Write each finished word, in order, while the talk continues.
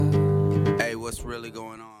what's really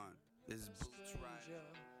going on. Is boots right?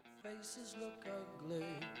 Faces look ugly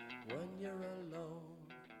when you're alone.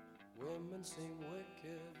 Women seem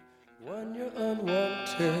wicked when you're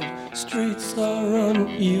unwanted. Streets are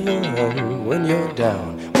uneven when you're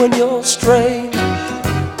down. When you're strange,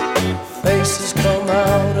 faces come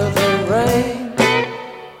out of the rain.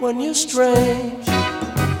 When you're strange,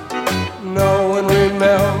 no one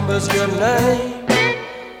remembers your name.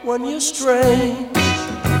 When you're strange,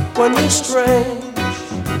 when you're strange,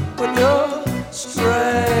 when you're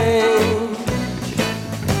strange.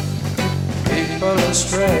 People are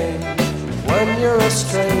strange when you're a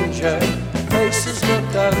stranger. Faces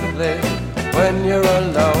look ugly when you're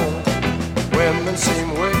alone. Women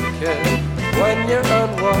seem wicked when you're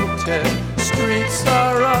unwanted. Streets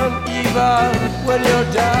are uneven when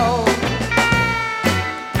you're down.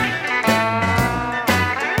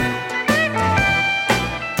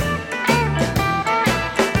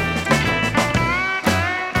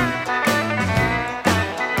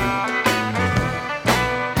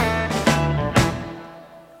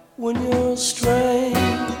 When you're strange,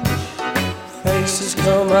 faces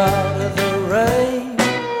come out of the rain.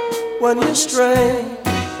 When you're strange,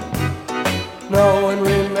 no one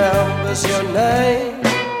remembers your name.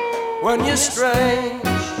 When you're strange,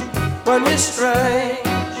 when you're strange,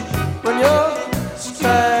 when you're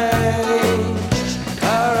strange.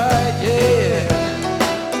 Alright, yeah.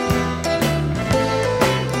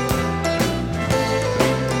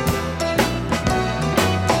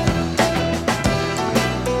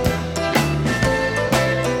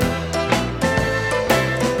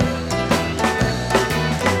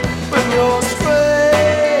 When you're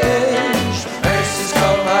strange, faces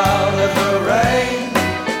come out of the rain.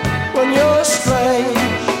 When you're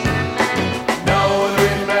strange, no one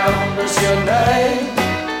remembers your name.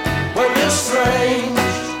 When you're strange,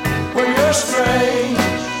 when you're strange,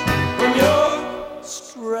 when you're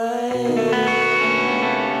strange.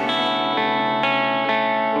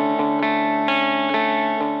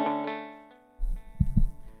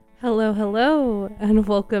 Hello, hello, and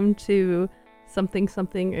welcome to Something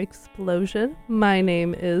Something Explosion. My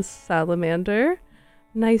name is Salamander.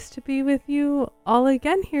 Nice to be with you all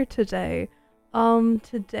again here today.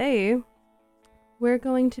 Today we're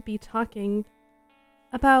going to be talking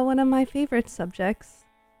about one of my favorite subjects,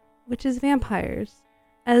 which is vampires.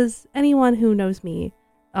 As anyone who knows me,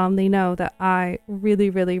 they know that I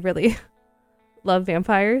really love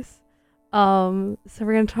vampires. So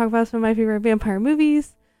we're going to talk about some of my favorite vampire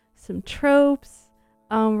movies, some tropes.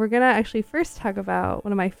 We're going to actually first talk about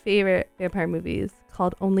one of my favorite vampire movies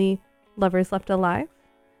called Only Lovers Left Alive.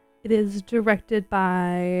 It is directed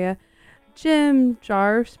by Jim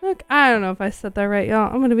Jarsmook. I don't know if I said that right,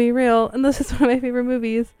 y'all. I'm going to be real. And this is one of my favorite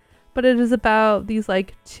movies. But it is about these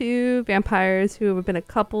two vampires who have been a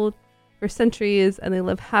couple for centuries, and they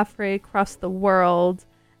live halfway across the world.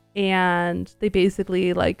 And they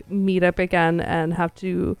basically meet up again and have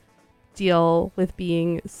to deal with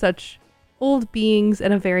being such old beings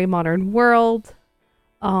in a very modern world.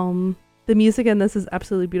 The music in this is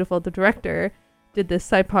absolutely beautiful. The director did this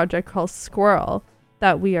side project called Squirrel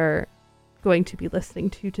that we are going to be listening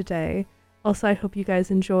to today. Also, I hope you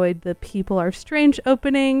guys enjoyed the People Are Strange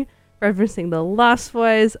opening, referencing the Lost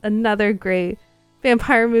Boys, another great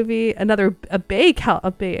vampire movie, a Bay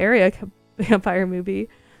Area vampire movie.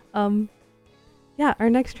 Our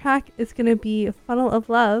next track is going to be Funnel of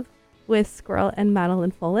Love with Squirrel and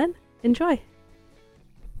Madeline Folan. Enjoy.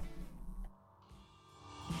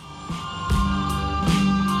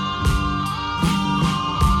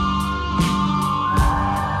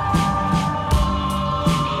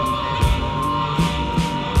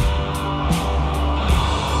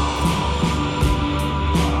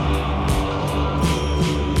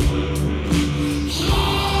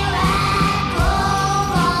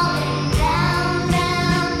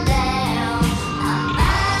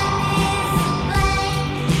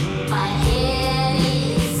 My head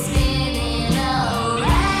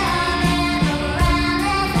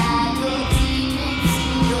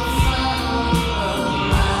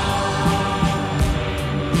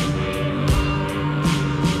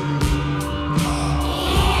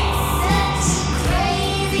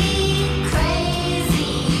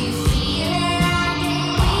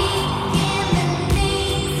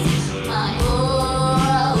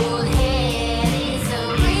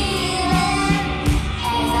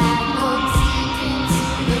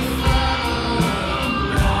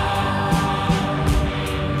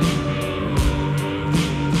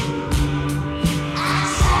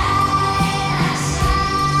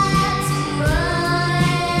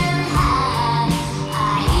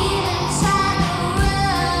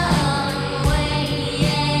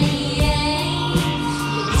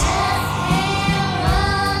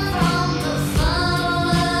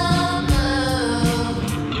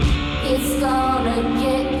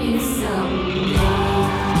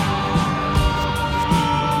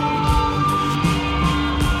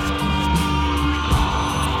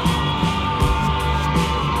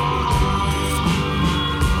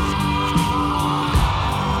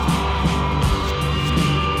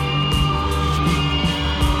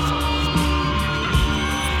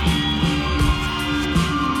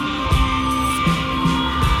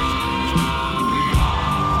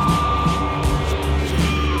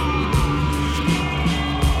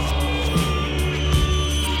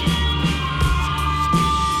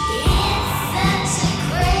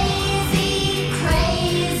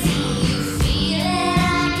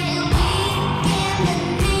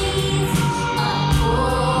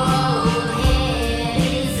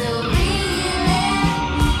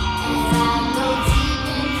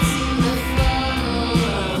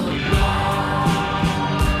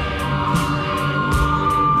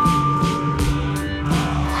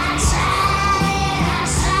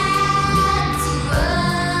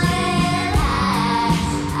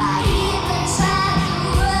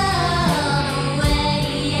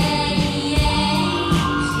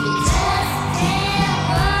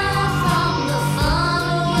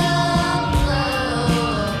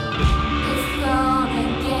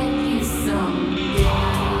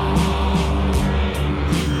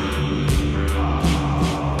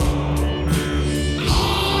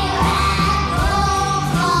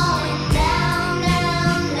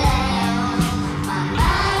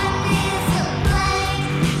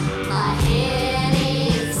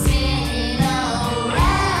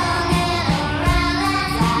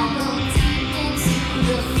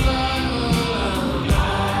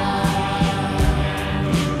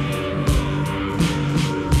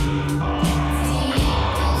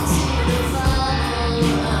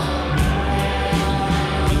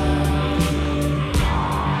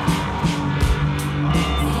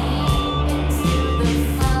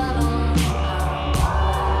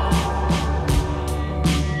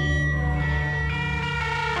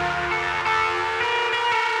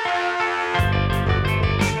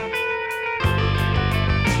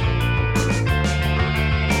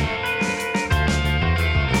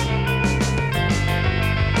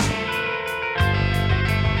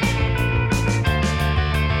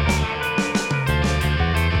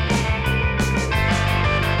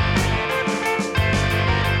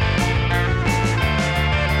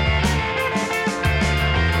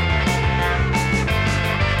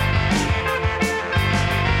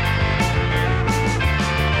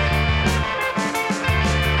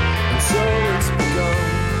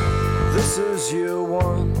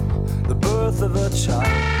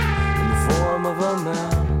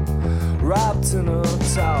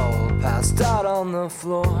on the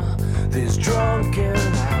floor. These drunken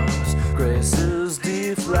hours, graces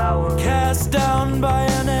deflowered, cast down by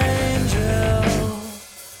an angel.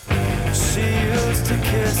 She used to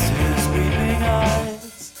kiss his weeping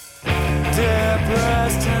eyes,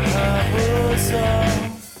 depressed in her bosom.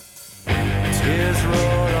 Tears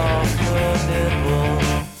roll off her nipple.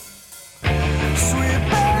 Sweet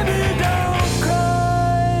baby, don't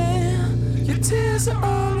cry. Your tears are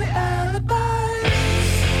only alibis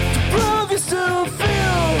to prove you still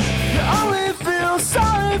feel. You only feel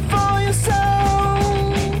sorry for yourself.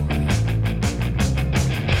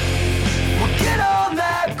 Well, get on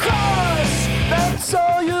that cross. That's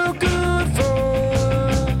all you're good for.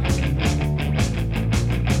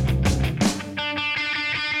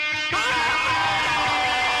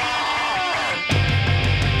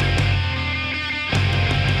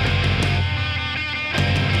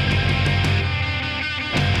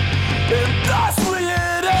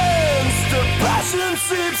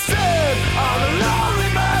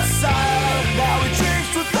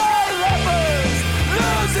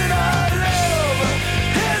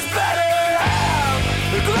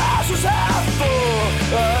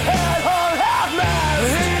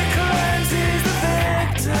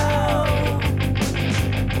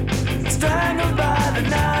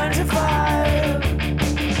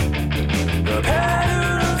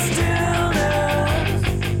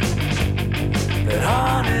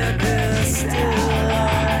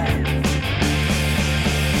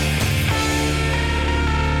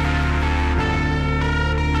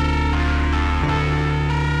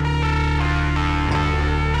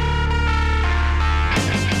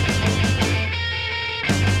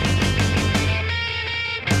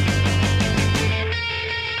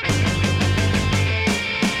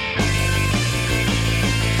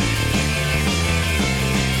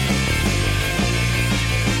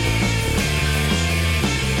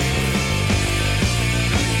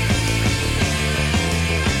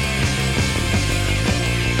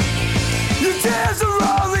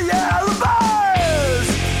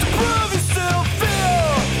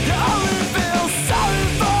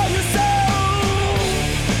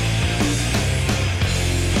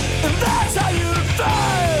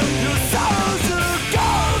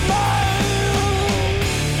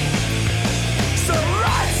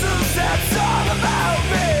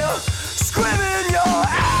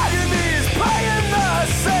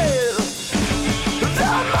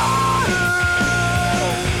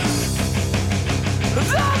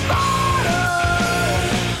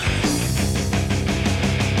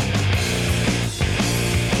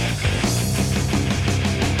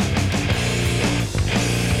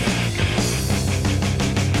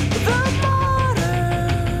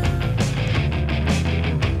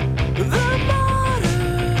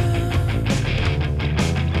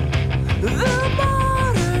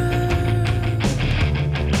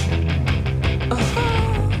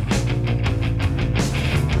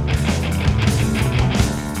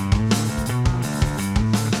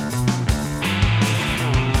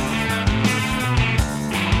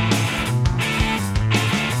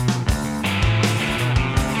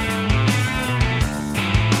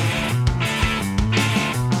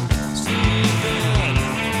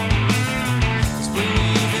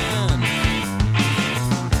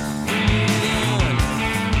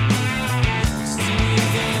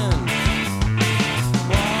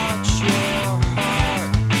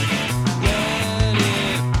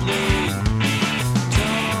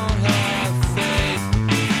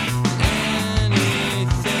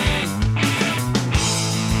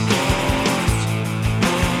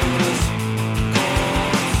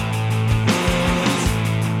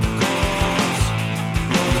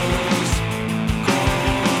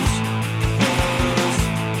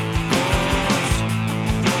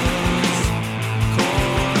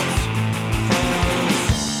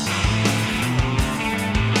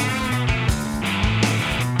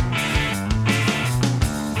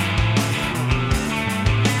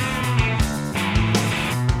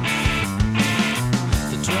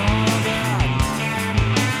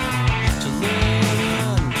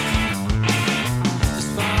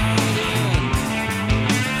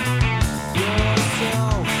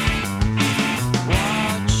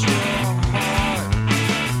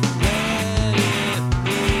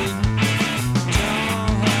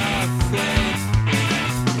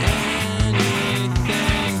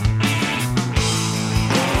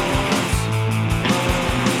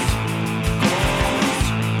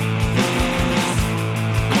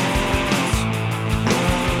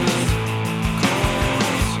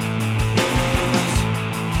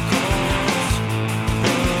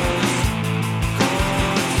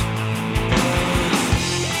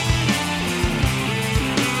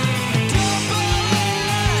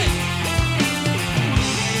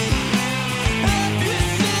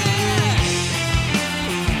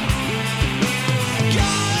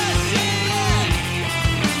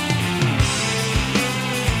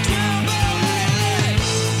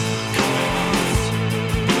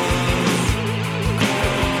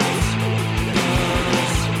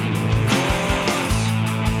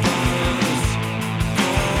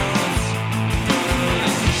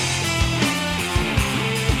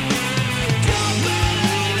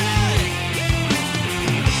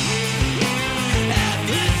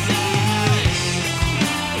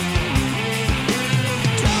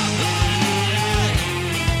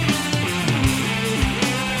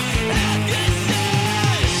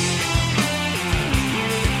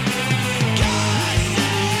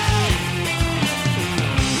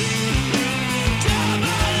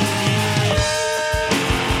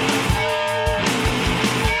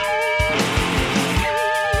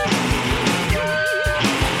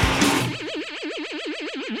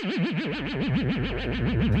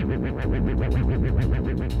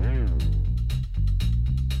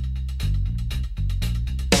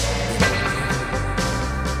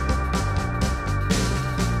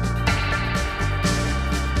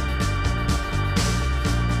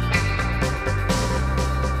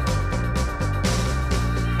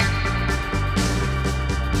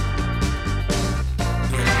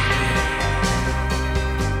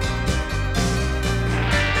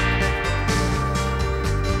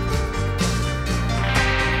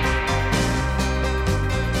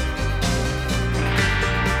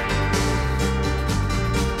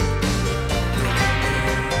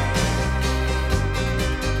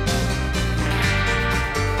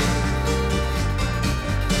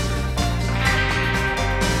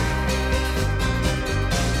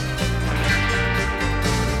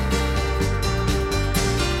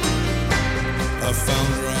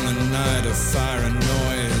 night of fire and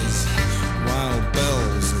noise, wild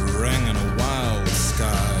bells rang in a wild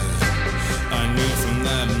sky. I knew from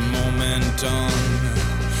that moment on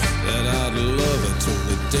that I'd love her till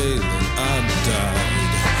the day that I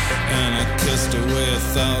died. And I kissed away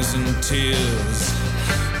 1,000 tears,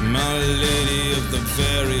 my lady of the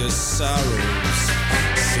various sorrows.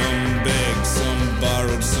 Some begged, some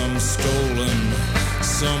borrowed, some stolen,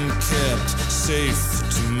 some kept safe for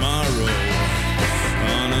tomorrow.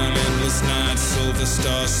 On an endless night, silver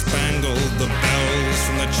star spangled, the bells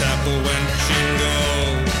from the chapel went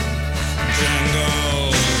jingle, jangle.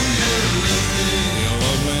 You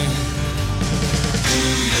love me? Do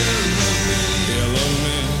you love me? Do you love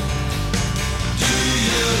me? Do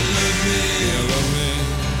you love me? Do you love me?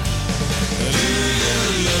 Do you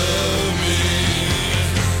love me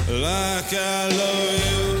like I love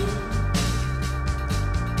you?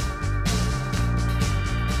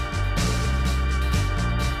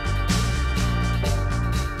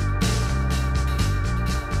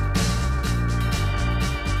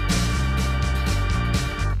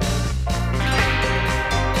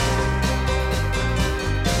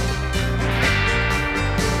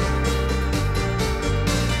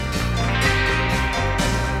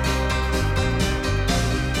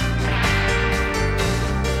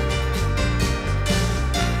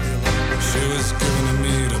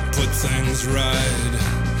 Things right,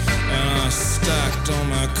 and I stacked all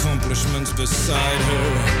my accomplishments beside her,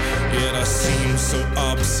 yet I seemed so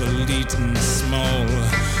obsolete and small.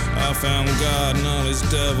 I found God and all his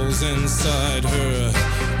devils inside her.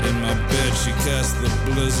 In my bed she cast the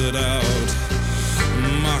blizzard out,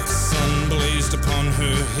 mock sun blazed upon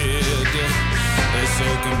her head, so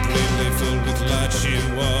completely filled with light she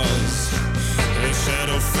was, her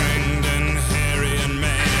shadow fanged and hairy and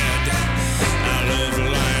mad. Our love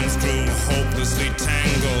lines grew hopelessly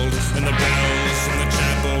tangled, and the bells from the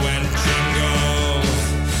chapel went jingle,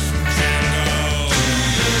 jangle.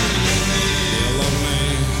 Do you love me?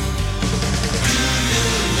 Do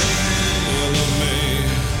you love me?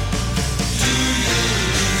 Do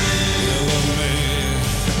you love me?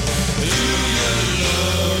 Do you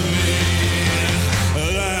love me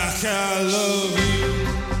like I love you?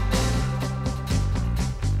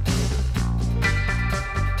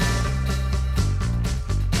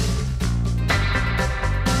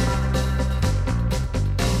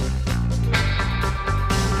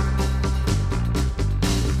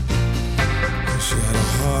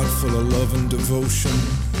 Full of love and devotion,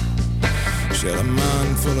 she had a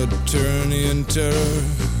mind full of tyranny and terror.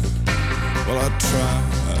 Well, I try,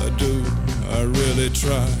 I do, I really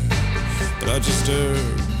try, but I just err,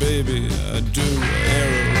 baby, I do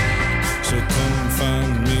err. So come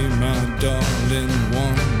find me, my darling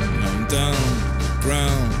one. I'm down the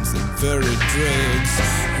grounds, the very dregs.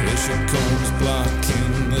 Here she comes,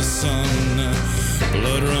 blocking the sun,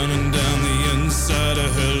 blood running down the inside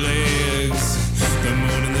of her legs. The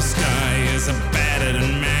moon in the sky is battered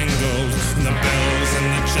and mangled, and the bells in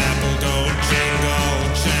the chapel go jingle,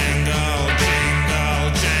 jangle,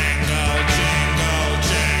 jingle, jangle, jingle,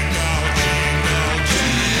 jangle, jingle,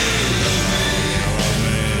 jingle. You love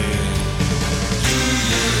me? Do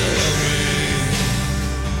you love me?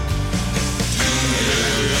 Do you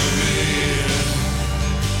love me?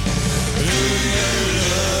 Do you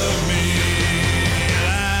love me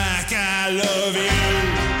like I love you?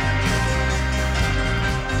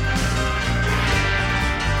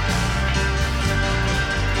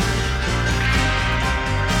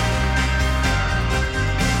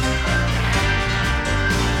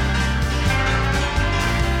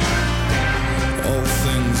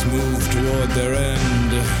 Move toward their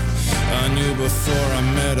end. I knew before I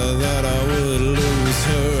met her that I would lose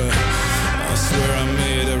her. I swear I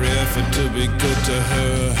made every effort to be good to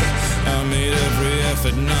her. I made every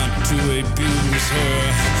effort not to abuse her.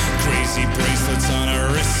 Crazy bracelets on her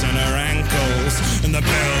wrists and her ankles, and the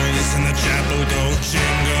bells in the chapel go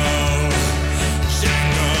jingle,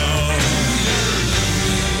 jingle.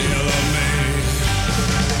 You love me?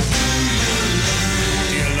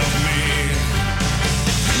 Do you love me?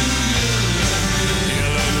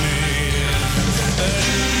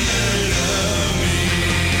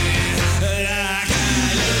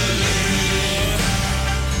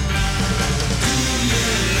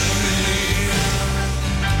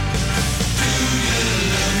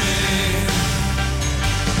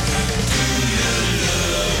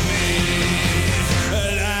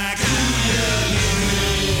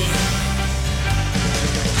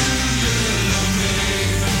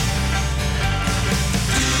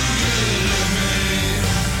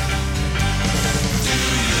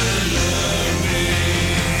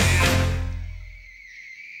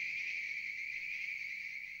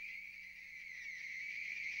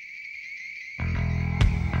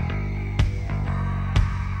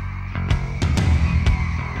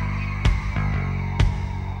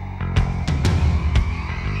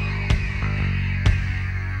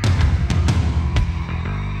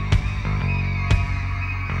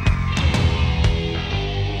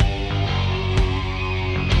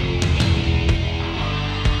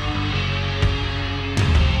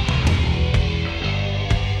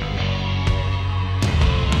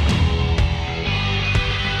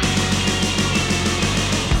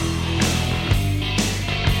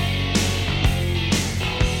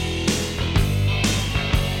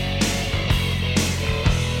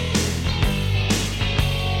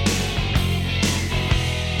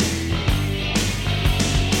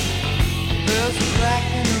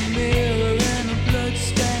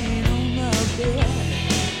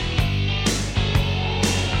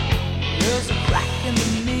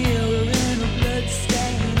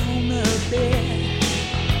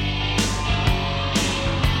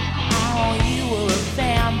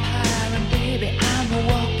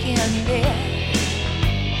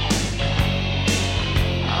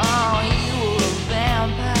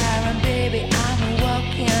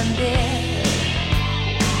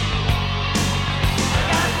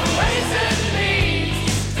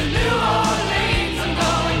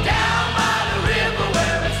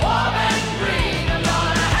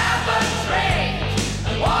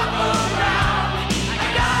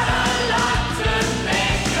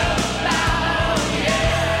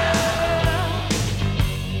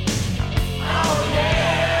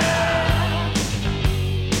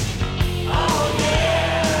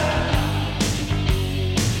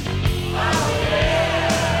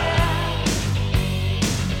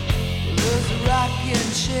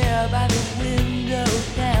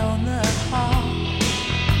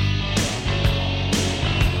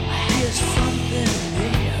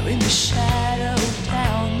 shadow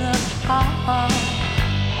down the hall.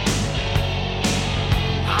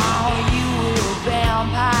 Oh, you were a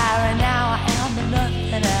vampire and now I am the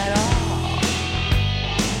nothing at all.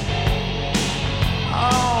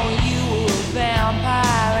 Oh, you were a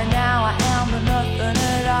vampire and now I am the nothing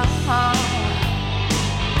at all.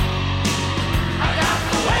 I got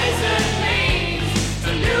the ways and means to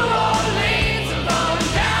New Orleans. I'm going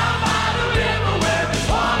down by the river where it's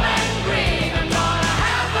warm and green. I'm gonna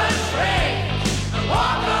have a drink and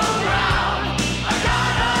walk around. I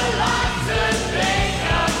got a lot to think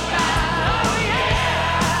about. Oh yeah.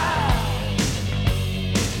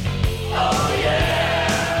 Oh yeah.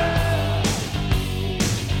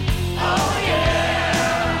 Oh yeah.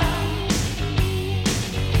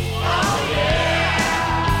 Oh yeah.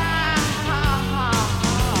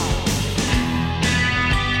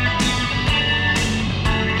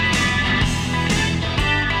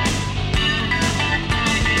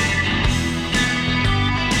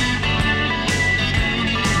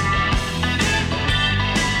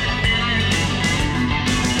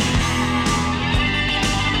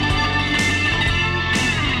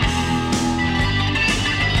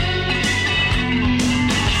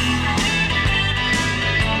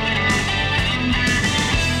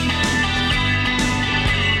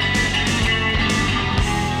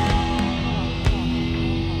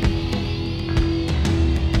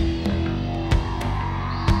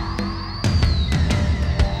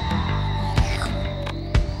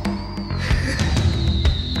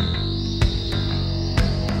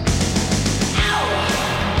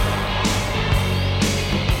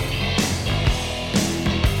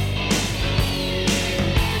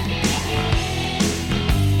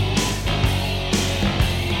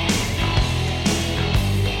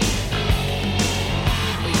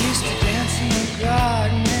 We used to dance in the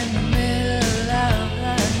garden in the middle of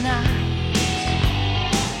the night.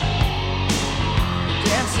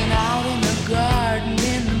 Dancing out in the garden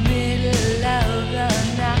in the middle of the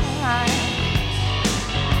night.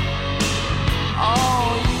 Oh,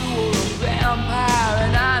 you were a vampire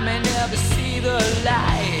and I may never see the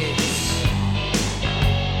lights.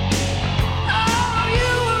 Oh,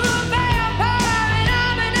 you were a vampire and I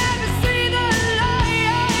may never see the light.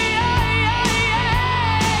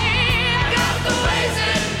 I got the ways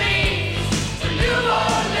and means to New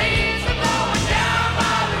Orleans. I'm going down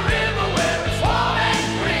by the river where it's warm and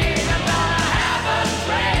green. I'm gonna have a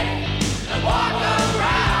drink and walk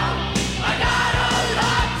around. I got a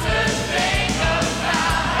lot to think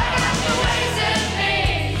about. I got the ways and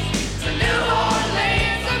means to New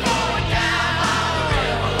Orleans. I'm going down by the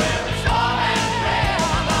river where it's warm and green.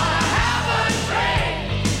 I'm gonna have a drink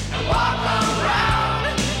and walk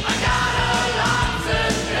around. I got a lot to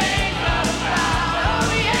think about. Oh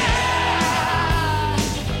yeah.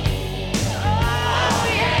 Oh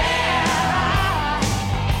yeah.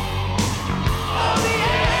 Oh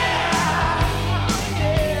yeah.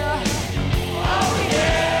 Oh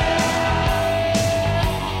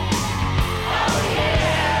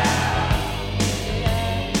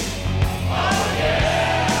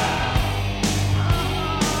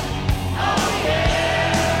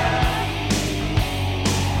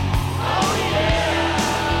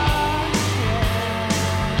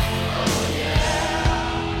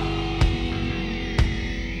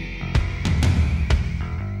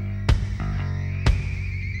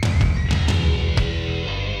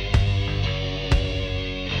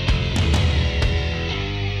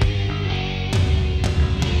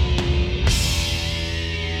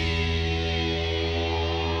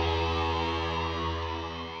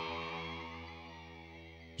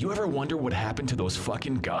You ever wonder what happened to those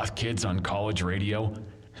fucking goth kids on college radio?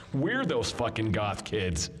 We're those fucking goth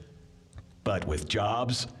kids. But with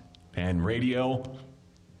jobs and radio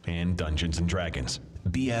and Dungeons and Dragons.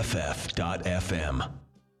 BFF.FM.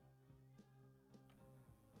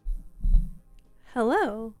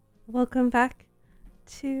 Hello, welcome back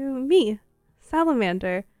to me,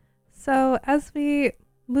 Salamander. So as we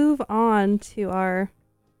move on to our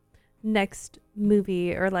next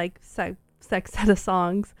movie or like sex set of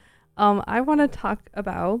songs, I want to talk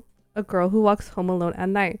about A Girl Who Walks Home Alone at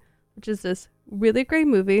Night, which is this really great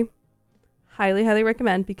movie. Highly, highly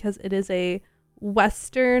recommend because it is a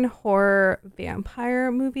Western horror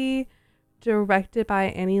vampire movie directed by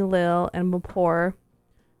Annie Lil and Mapor.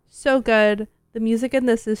 So good. The music in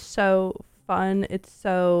this is so fun. It's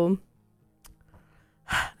so...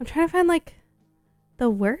 I'm trying to find like the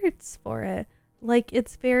words for it. Like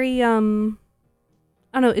it's very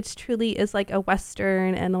I don't know, it's truly is like a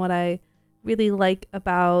Western, and what I really like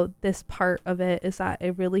about this part of it is that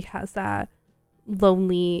it really has that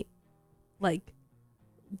lonely like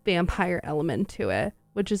vampire element to it,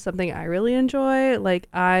 which is something I really enjoy. Like,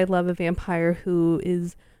 I love a vampire who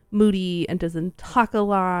is moody and doesn't talk a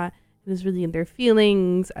lot and is really in their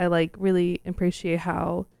feelings. I like really appreciate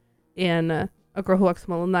how in A Girl Who Walks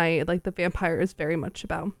Alone at Night, like the vampire is very much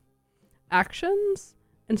about actions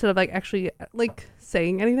instead of like actually like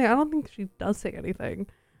saying anything. I don't think she does say anything.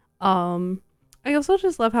 I also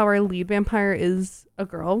just love how our lead vampire is a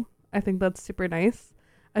girl. I think that's super nice.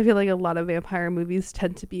 I feel like a lot of vampire movies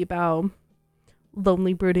tend to be about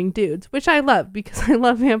lonely brooding dudes, which I love because I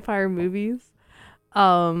love vampire movies.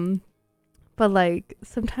 But like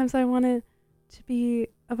sometimes I want it to be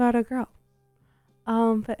about a girl.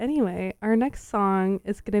 But anyway, our next song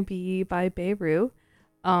is gonna be by Beirut,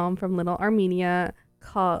 from Little Armenia,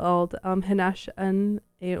 called Hinash an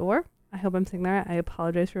Aor. I hope I'm saying that right. I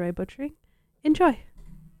apologize for my butchering. Enjoy.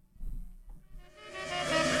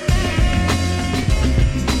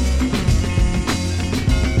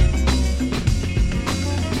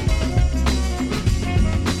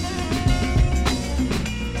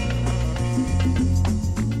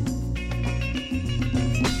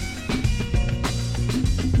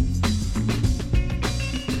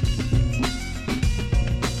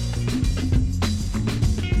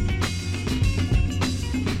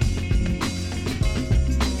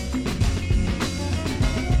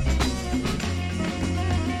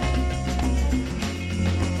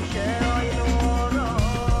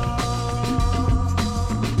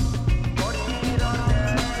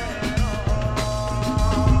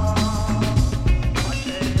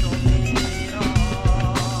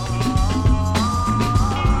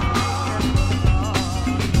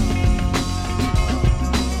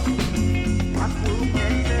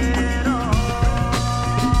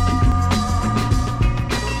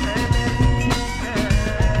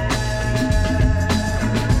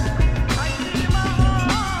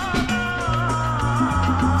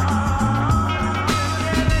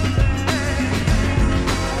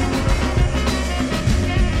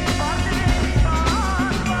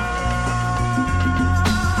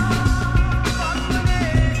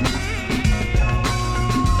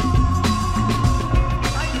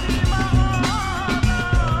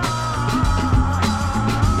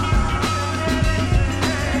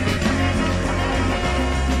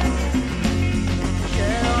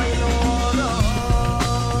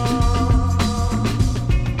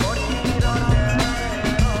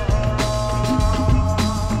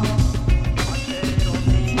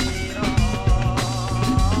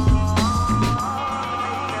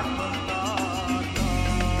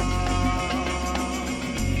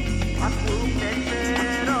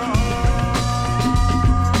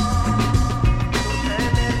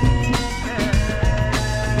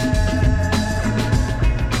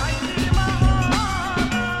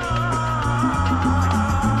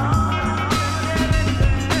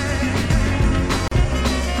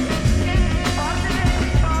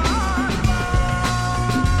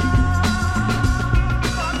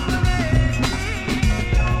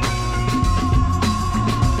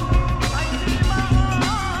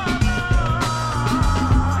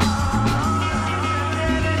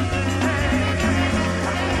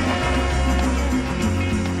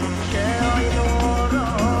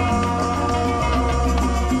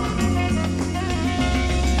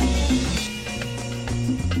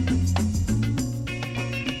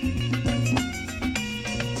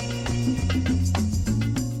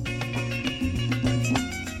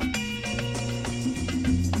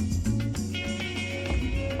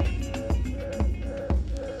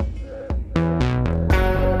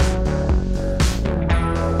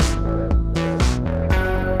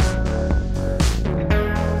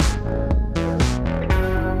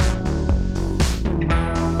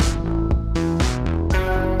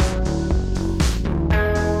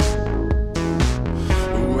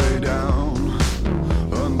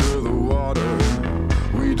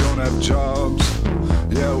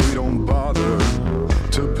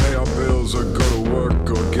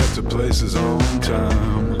 places on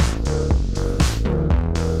time.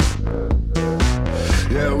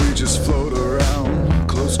 Yeah, we just float around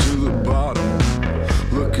close to the bottom,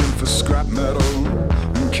 looking for scrap metal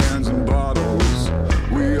and cans and bottles.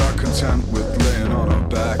 We are content with laying on our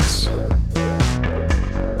backs.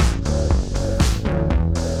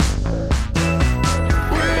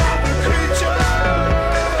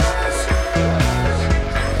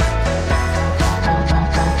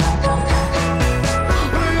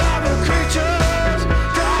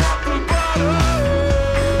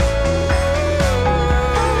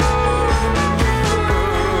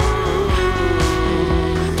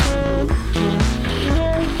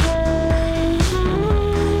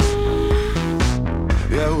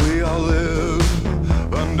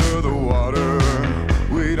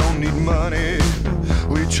 need money.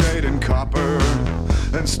 We trade in copper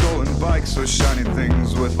and stolen bikes or shiny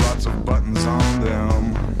things with lots of buttons on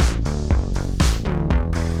them.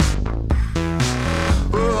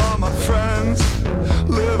 Well, all my friends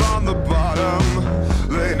live on the bottom.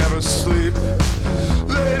 They never sleep.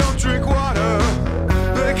 They don't drink water.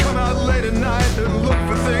 They come out late at night and look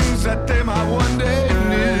for things that they might one day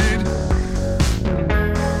need.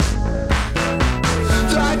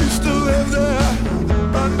 I used to live there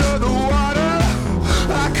under the water.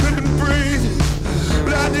 I couldn't breathe,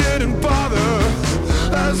 but I didn't bother,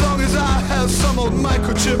 as long as I had some old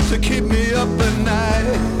microchip to keep me up at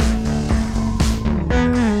night.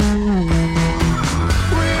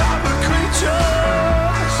 We are the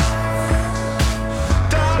creatures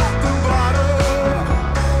down at the bottom.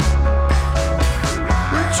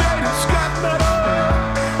 We traded scrap metal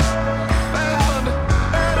and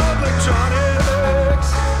electronics.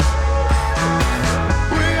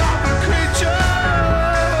 We are the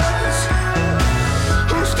creatures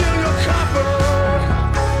who steal your copper.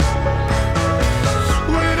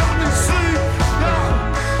 We don't need sleep, no,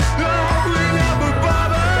 no, we never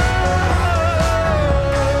bother.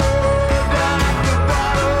 Down at the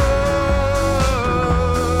bottom,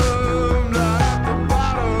 down at the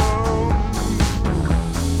bottom,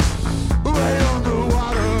 way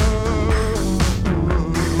underwater,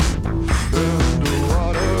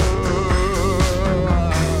 underwater.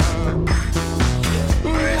 We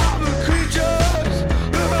are the creatures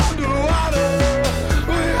underwater.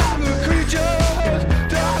 We are the creatures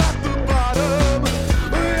down at the bottom.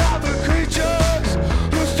 We are the creatures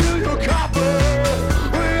who steal your copper.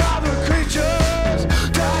 We are the creatures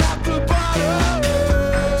down at the bottom.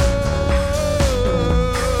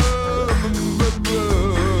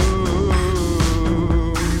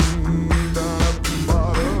 Down at the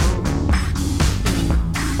bottom.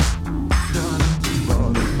 Down at the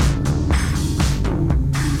bottom.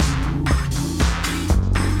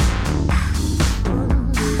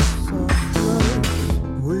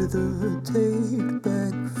 With a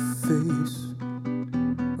take-back face,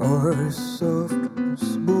 our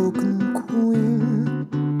soft-spoken queen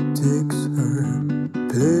takes her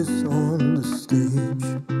place on the stage.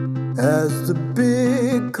 As the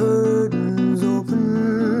big curtains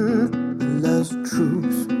open, the last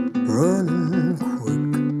troops running quick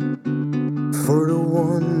for the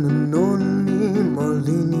one and only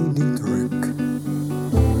Marlene Dietrich.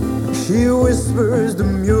 She whispers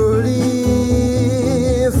demurely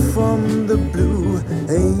from the Blue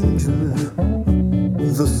Angel,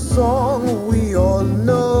 the song we all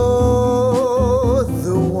know,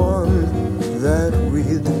 the one that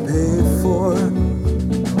we'd pay for,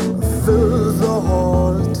 fills the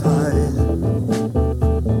hall tight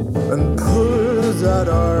and pulls at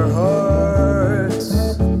our hearts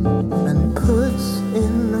and puts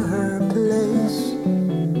in her place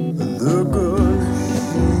the girl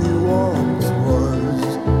she once was.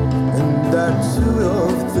 And that's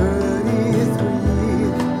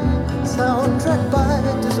 12:33, soundtrack by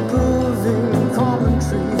disapproving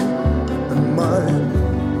commentary, and my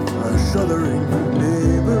shuddering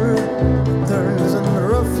neighbor turns and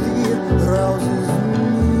roughly rouses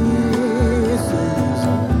nieces,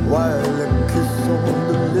 while a kiss on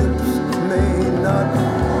the lips may not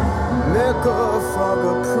make a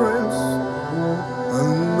father prince.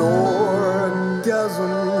 An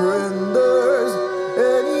orgasm renders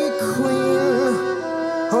any queen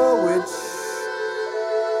a witch.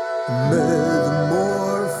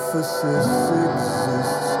 Metamorphosis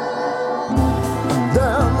exists.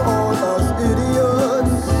 Damn all us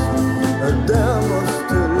idiots, damn us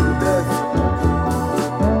till death.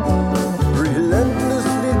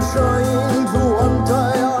 Relentlessly trying to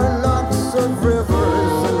untie our knots of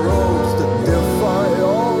rivers and roads that defy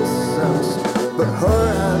all sense. But her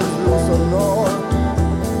hands loosen all,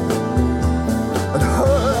 and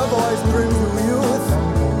her voice brings you youth.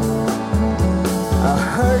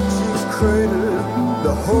 Her cheeks cradle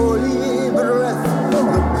the holy breath that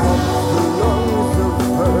pumps the lungs of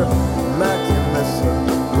her Macumessa.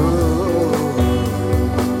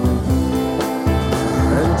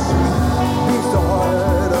 And she beats the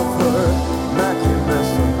heart of her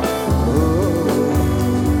Macumessa.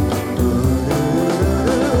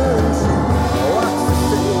 And she waxes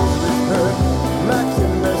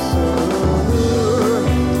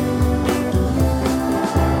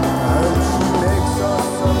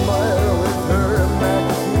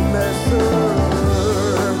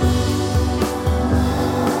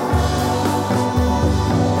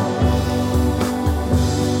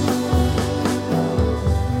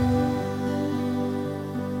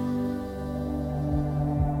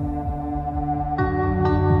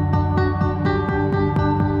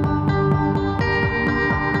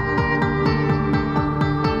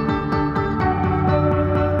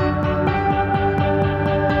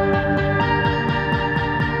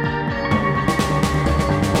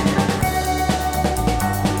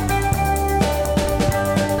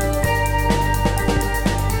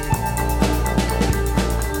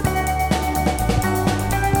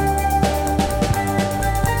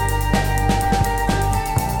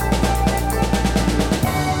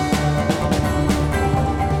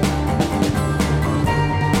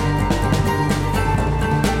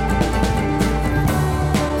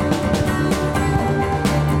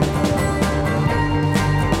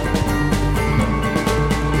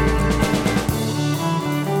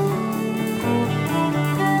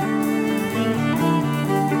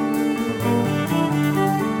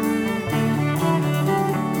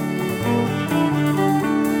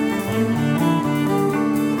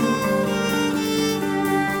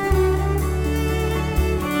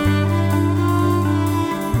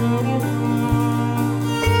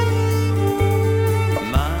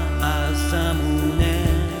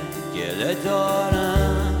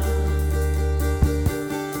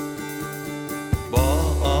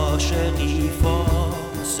عاشقی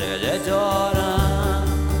فاصله دارم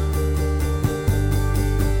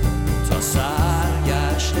تا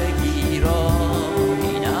سرگشتگی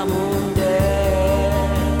راهی نمونده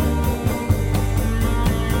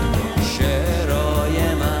شعرهای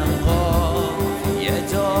من قافیه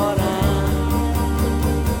دارم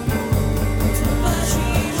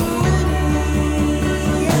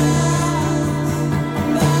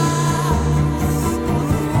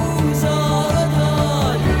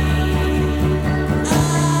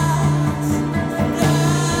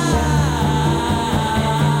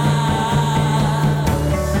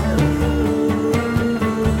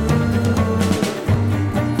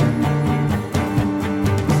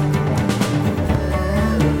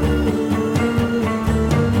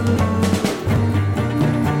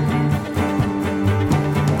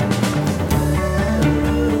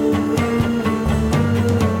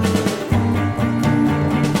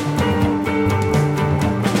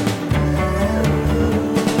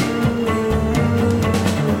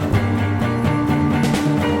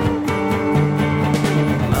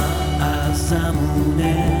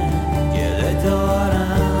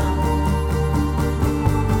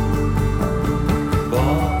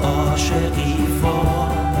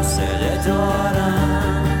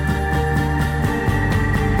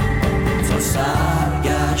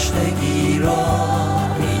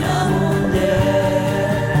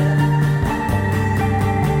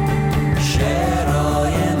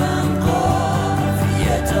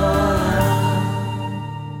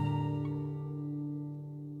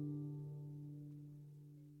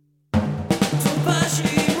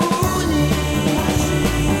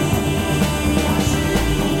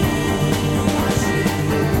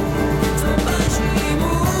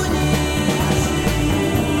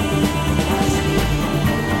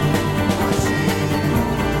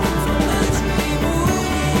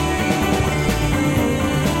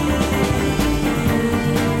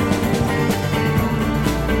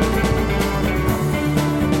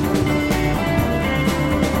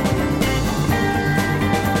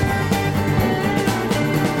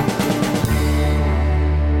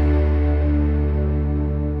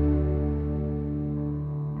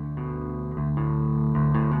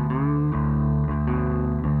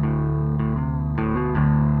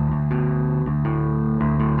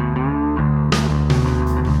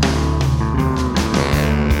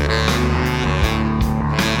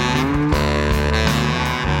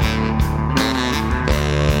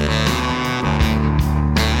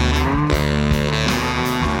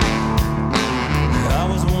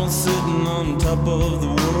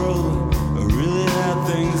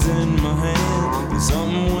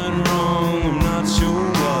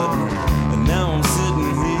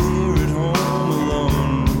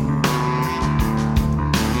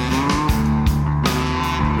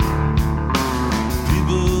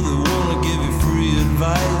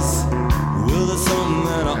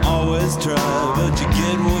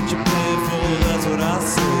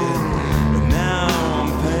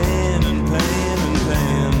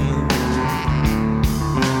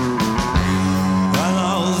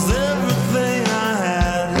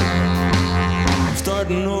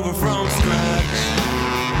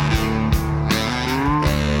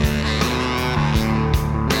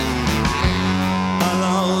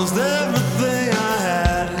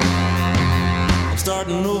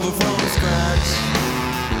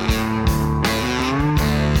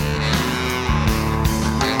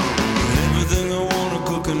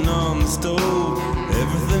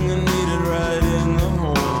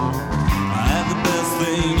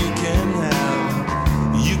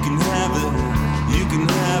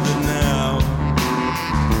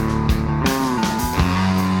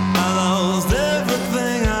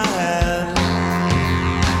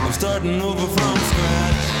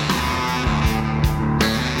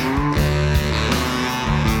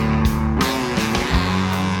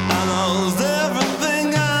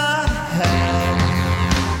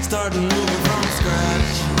Starting over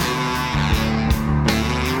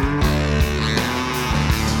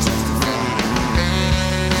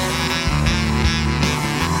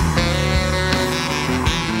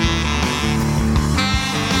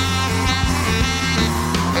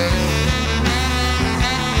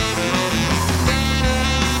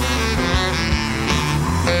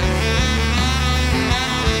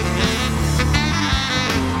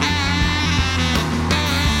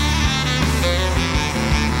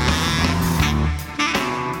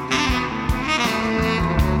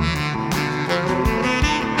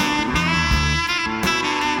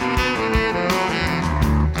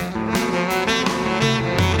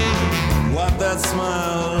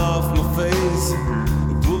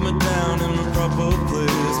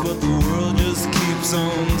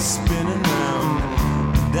spinning round,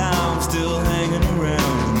 and I'm still hanging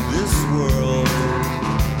around in this world.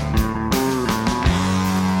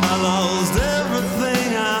 I lost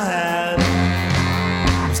everything I had.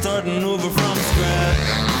 I'm starting over from scratch.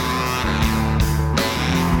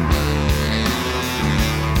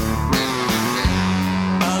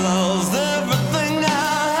 I lost everything I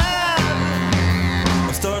had.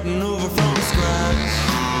 I'm starting over from scratch.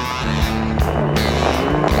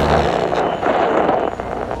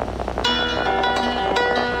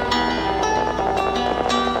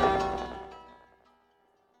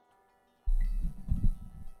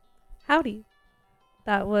 Howdy.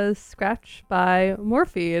 That was Scratch by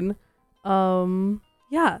Morphine.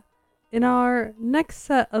 Yeah. In our next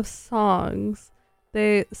set of songs,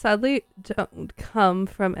 they sadly don't come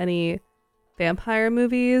from any vampire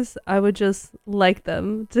movies. I would just like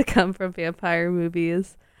them to come from vampire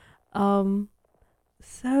movies. So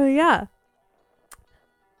yeah.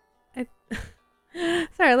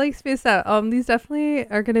 Sorry, I like spaced out. These definitely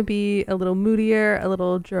are gonna be a little moodier, a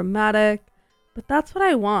little dramatic. But that's what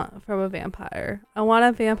I want from a vampire. I want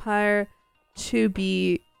a vampire to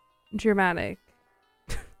be dramatic.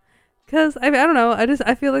 Because, I don't know,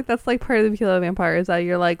 I feel like that's like part of the appeal of vampires. That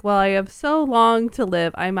you're like, well, I have so long to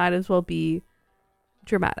live, I might as well be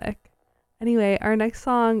dramatic. Anyway, our next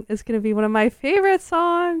song is going to be one of my favorite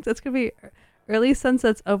songs. It's going to be Early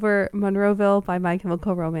Sunsets Over Monroeville by My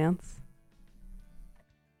Chemical Romance.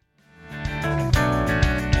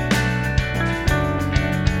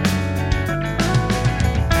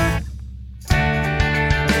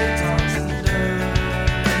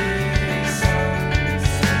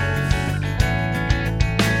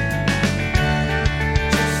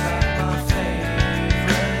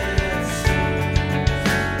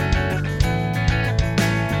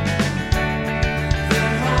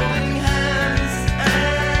 Holding hands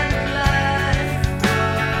and life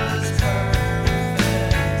was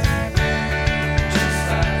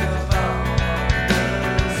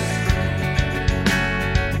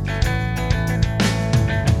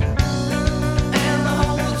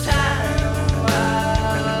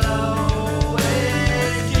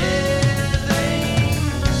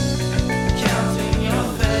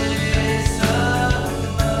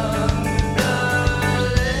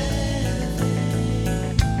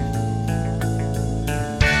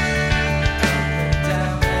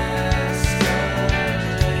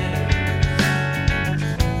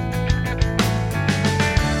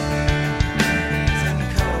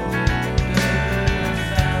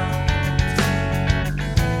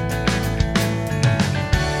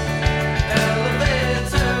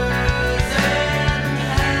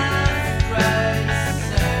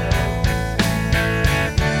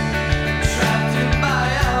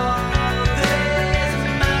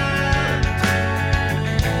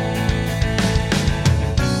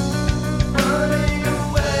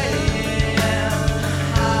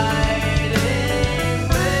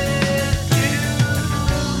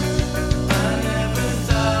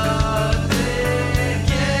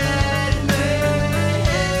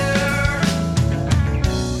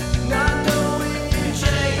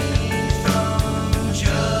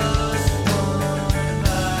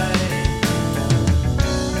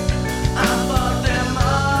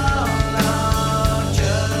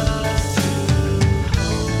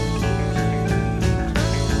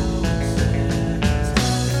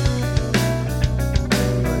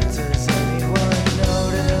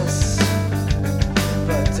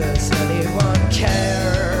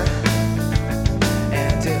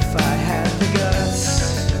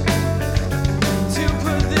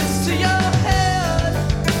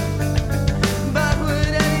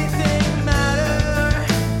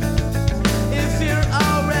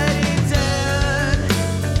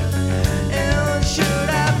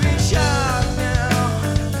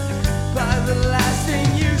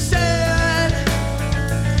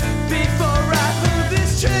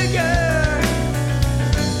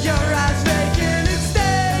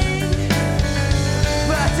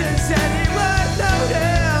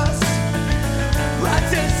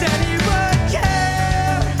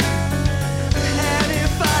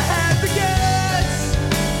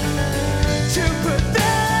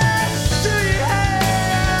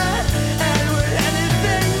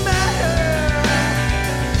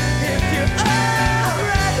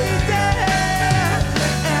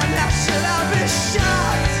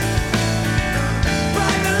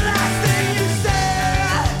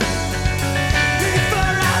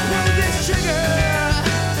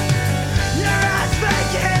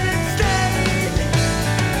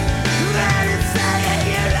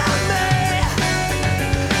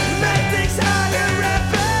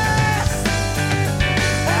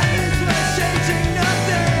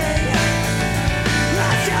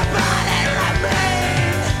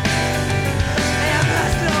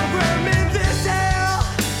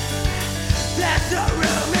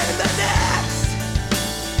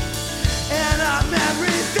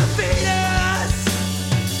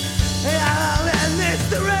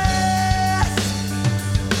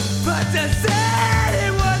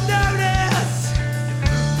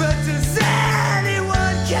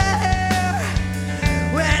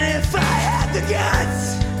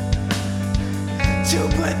to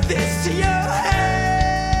put this to your head.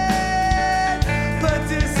 But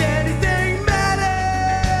does anything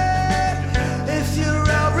matter if you're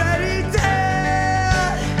already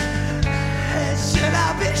dead? And should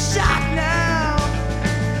I be shocked now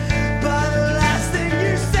by the last thing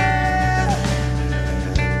you said?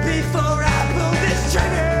 Before I pull this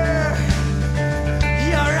trigger,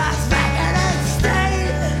 your eyes vacant and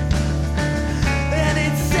stained, and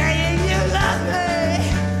it's saying you love me.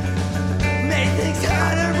 Made things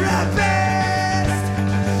harder at best,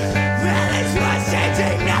 and it's was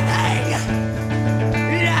changing nothing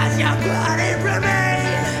as your body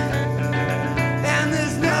remain. And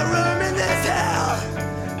there's no room in this hell,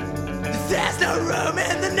 there's no room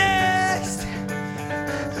in the next.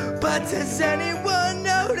 But does anyone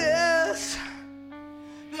notice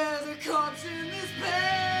there's a corpse in this bed?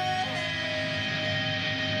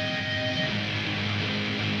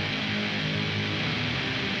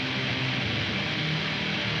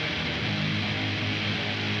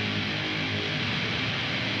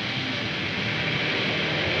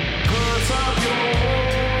 Put up your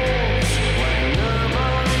walls when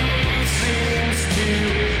nobody seems to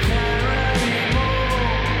care anymore.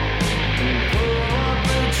 Pull up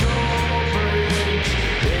the drawbridge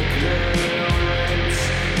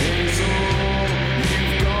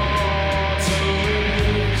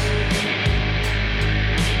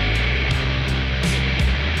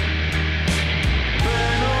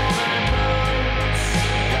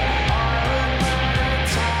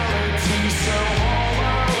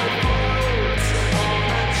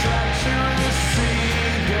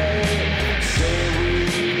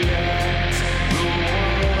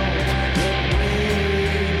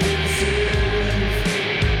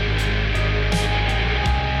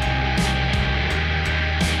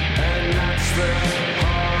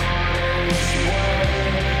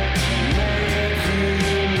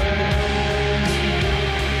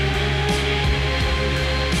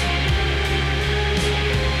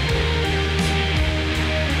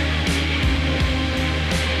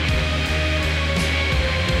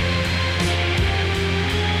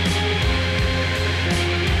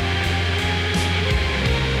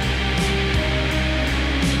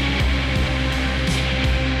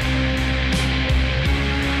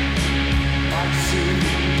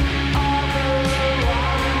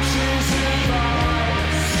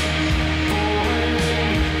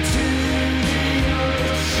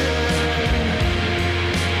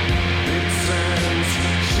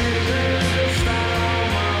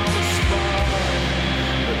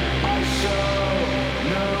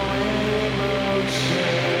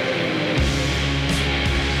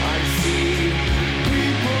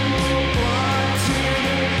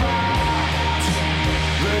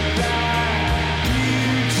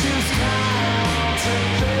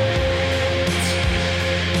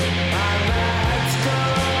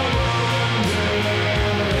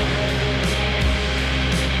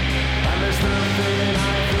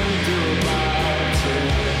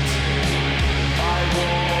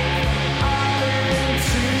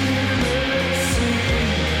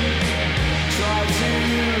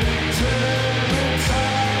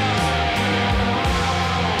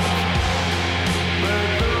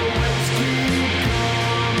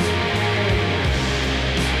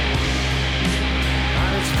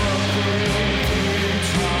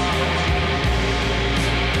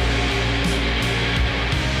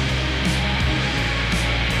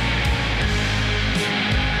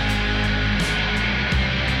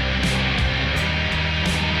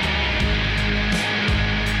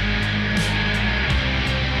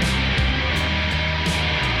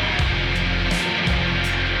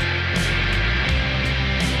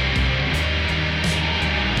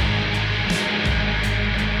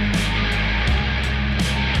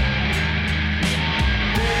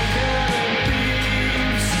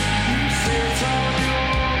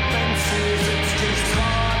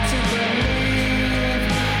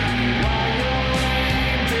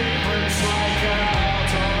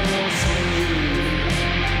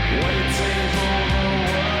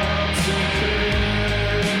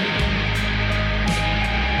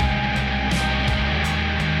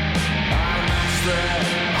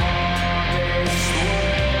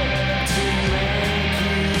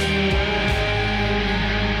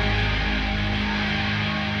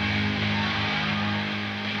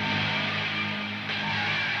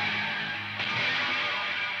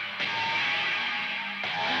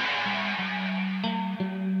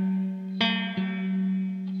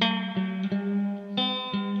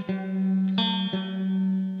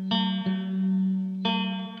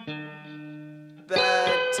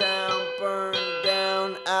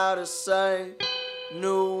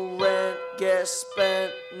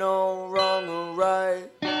spent, no wrong or right.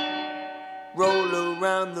 Roll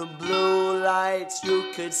around the blue lights,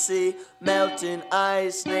 you could see melting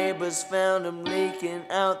ice. Neighbors found him leaking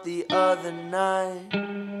out the other night.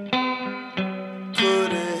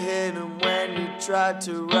 Could've hit him when he tried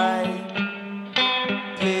to write.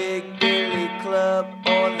 Pig Billy Club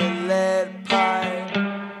or the lead pipe.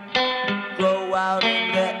 Grow out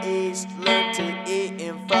in the east, learn to eat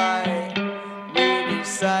and fight. Reading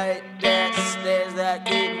sight, that stairs that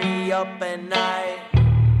keep me up at night.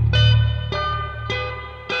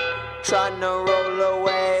 Trying to roll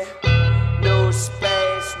away. New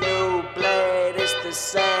space, new blade, it's the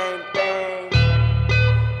same thing.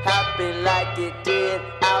 Happy like it did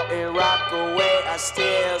out in Rockaway. I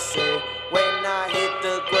still say when I hit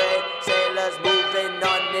the grave, sailors moving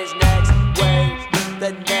on this next wave.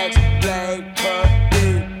 The next blade per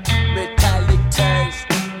beat, metallic taste,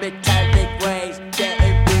 metallic waves,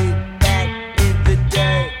 getting beat back in the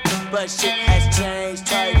day. But shit has changed,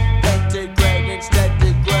 type pentagrade instead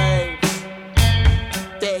of grave.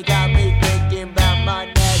 They got me thinking about my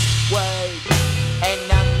next wave,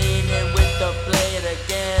 and I'm leaning with the blade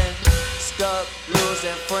again. Stuck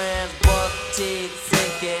losing friends, buck teeth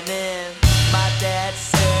sinking in. My dad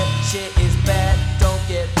said shit is bad, don't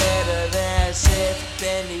get better than shit.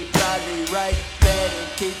 Then he probably right, better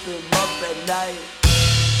keep him up at night.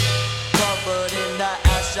 Covered in the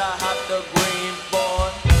ash, I hopped the green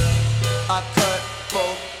board. I cut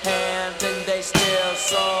both hands and they still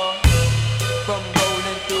sore. From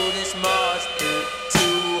rolling through this marsh pit,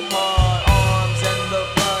 too hard arms and the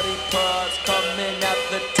body parts coming at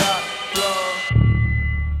the top floor.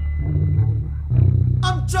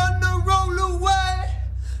 I'm trying to roll away.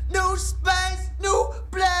 New space, new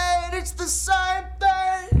blade, it's the same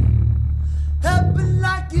thing. Happen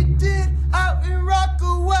like it did out in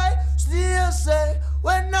Rockaway. Still say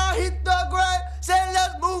when I hit the grave, say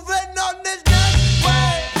let's move it on this next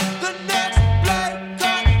wave. The next blade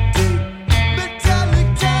cut deep, metallic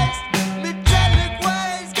taste, metallic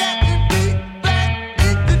waves, getting beat back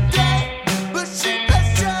in the day. But shit has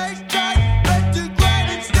changed, tight, pentagrade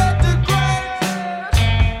instead of grave.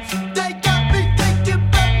 They got me thinking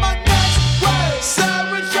about my next wave.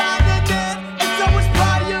 Siren shining in, it's so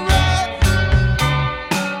inspiring.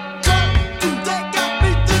 They got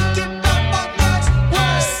me thinking about my next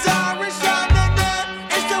wave. Siren shining in,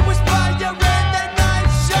 it's so inspiring. They night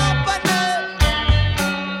sharpening.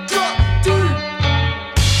 Drop deep.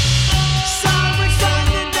 Siren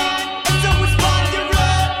shining in, it's so inspiring.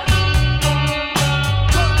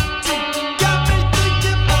 Got me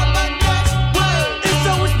thinking about my next wave. It's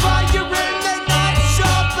so inspiring. They night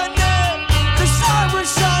sharpening. The siren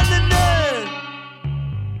shining in.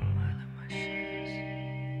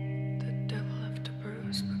 The devil left a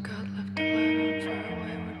bruise, but God left a light on for our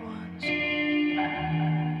wayward ones.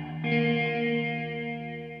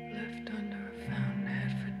 Left under a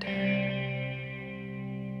fountainhead for dead.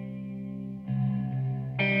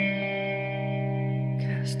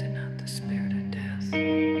 Casting out the spirit of death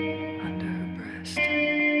under her breast.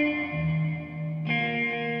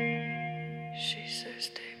 She says,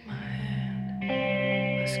 take my hand,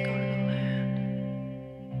 let's go to the land.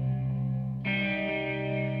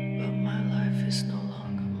 But my life is no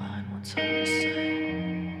longer mine once I'm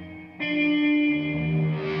insane.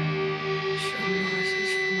 Sure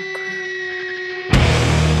noises from a crib.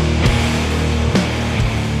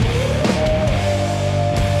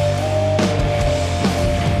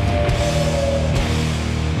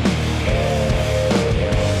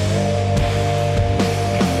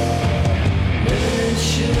 Living in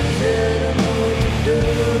shit.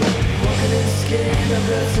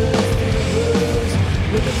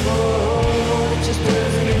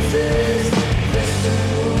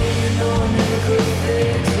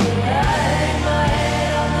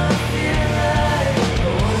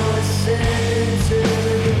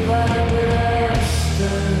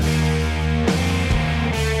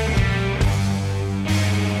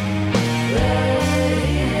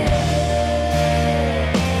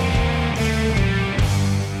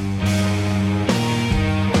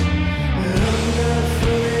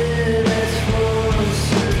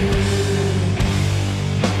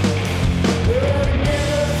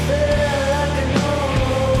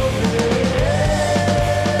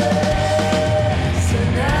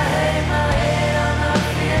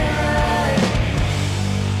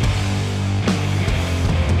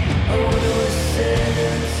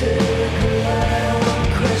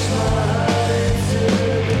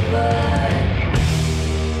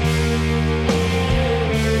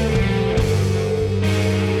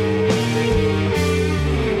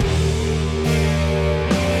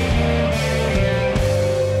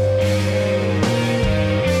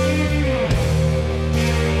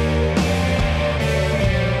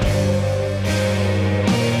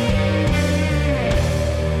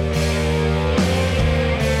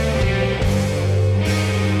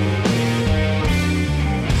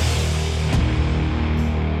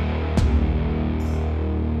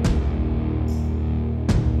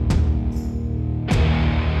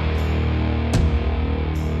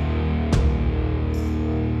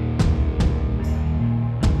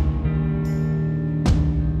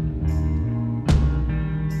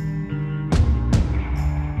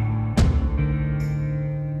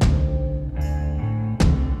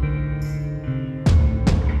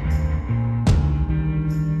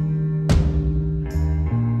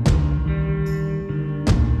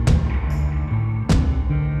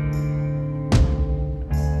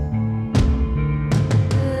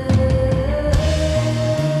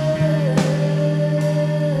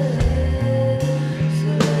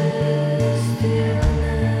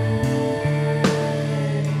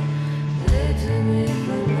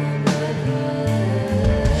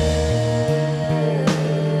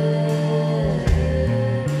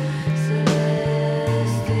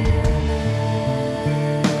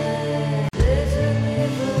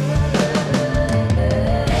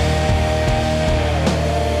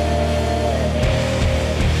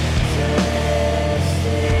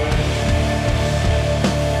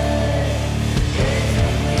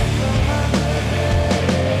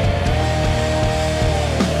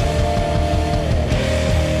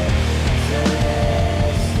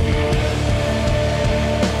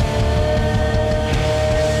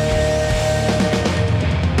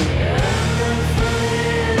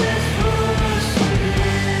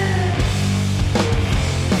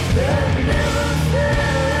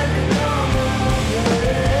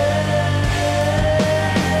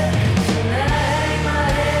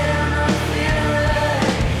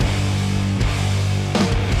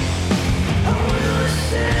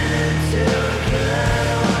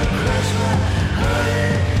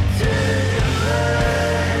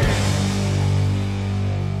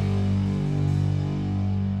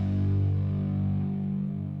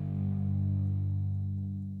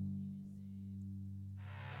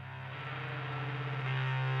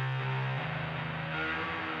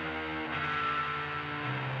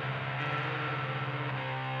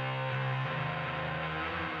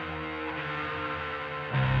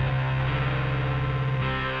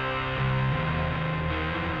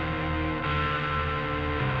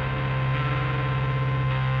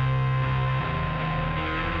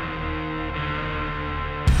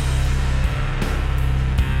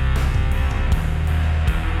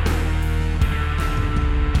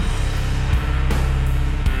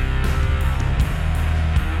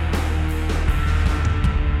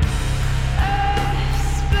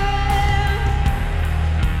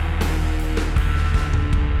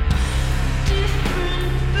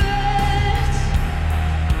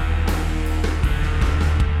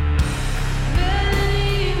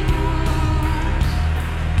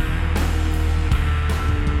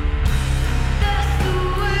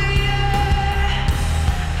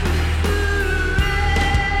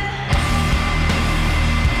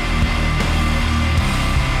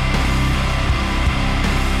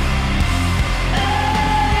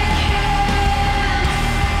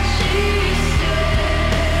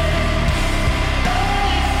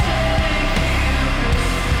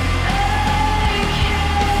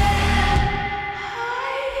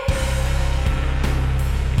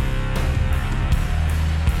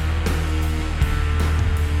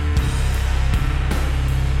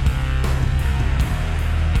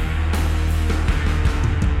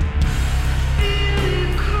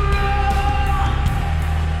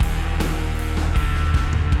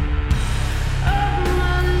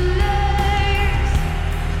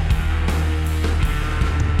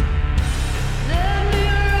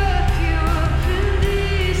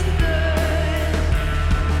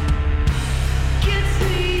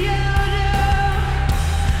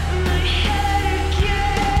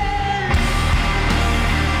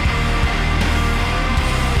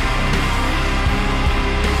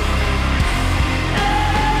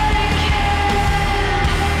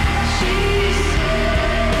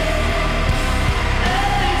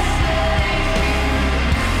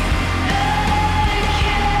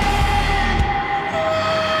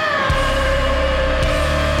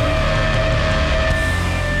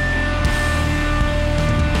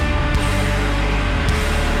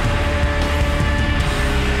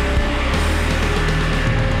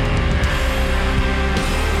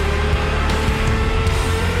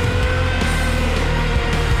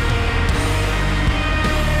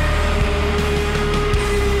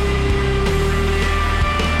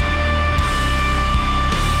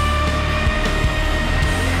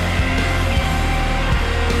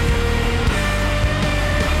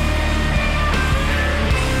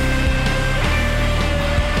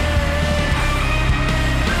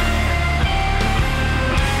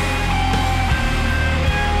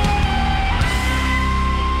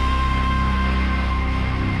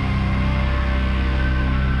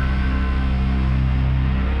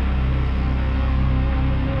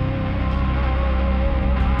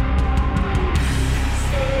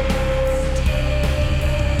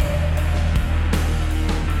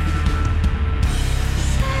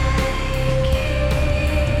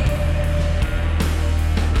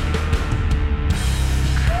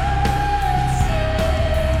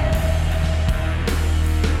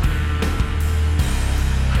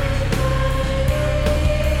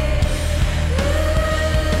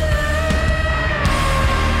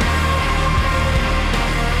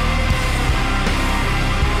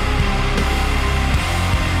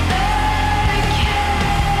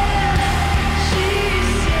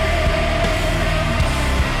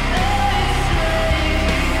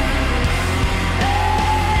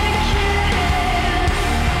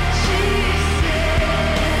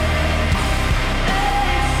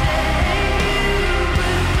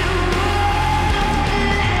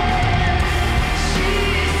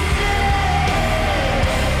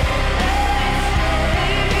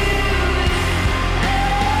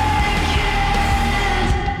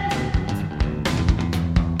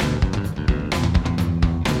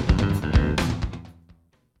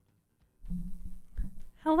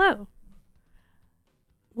 Hello.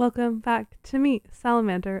 Welcome back to me,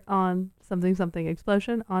 Salamander, on Something Something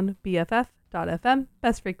Explosion on BFF.FM,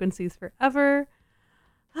 best frequencies forever.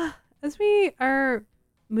 As we are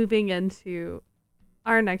moving into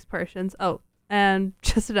our next portions, and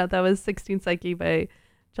just to note, that was 16 Psyche by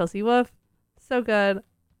Chelsea Wolfe. So good.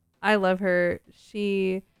 I love her.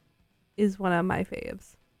 She is one of my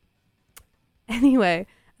faves. Anyway,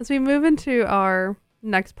 as we move into our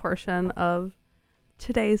next portion of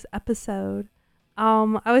today's episode,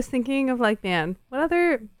 I was thinking of what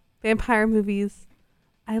other vampire movies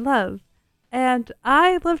I love, and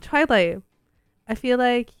I love Twilight. I feel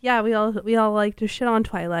like, we all like to shit on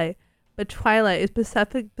Twilight, but Twilight is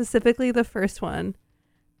specifically the first one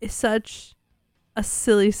is such a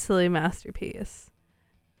silly masterpiece.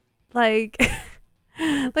 Is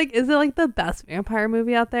it the best vampire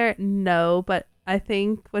movie out there? No, but I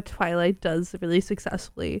think what Twilight does really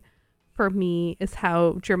successfully for me is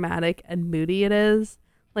how dramatic and moody it is.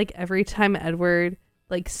 Every time Edward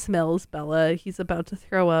smells Bella, he's about to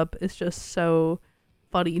throw up. It's just so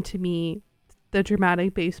funny to me. The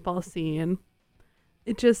dramatic baseball scene,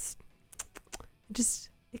 it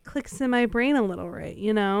clicks in my brain a little, right?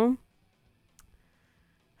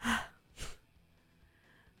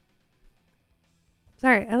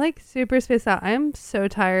 Sorry, I super spaced out. I am so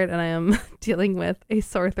tired and I am dealing with a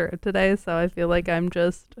sore throat today, so I feel like I'm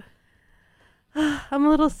a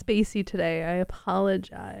little spacey today. I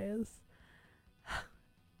apologize.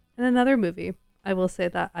 And another movie I will say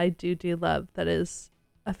that I do love that is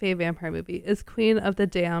a fave vampire movie is Queen of the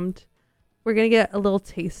Damned. We're going to get a little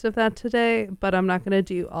taste of that today, but I'm not going to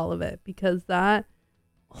do all of it because that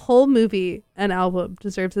whole movie and album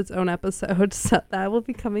deserves its own episode. So that will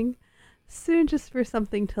be coming soon, just for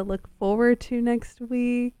something to look forward to next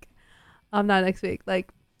week. Not next week,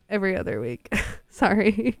 every other week.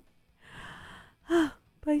 Sorry.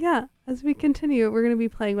 But yeah, as we continue, we're going to be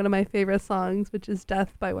playing one of my favorite songs, which is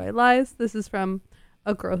Death by White Lies. This is from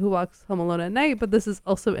A Girl Who Walks Home Alone at Night, but this is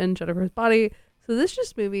also in Jennifer's Body. So this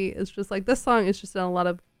movie is just this song is just in a lot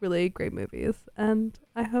of really great movies, and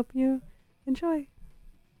I hope you enjoy.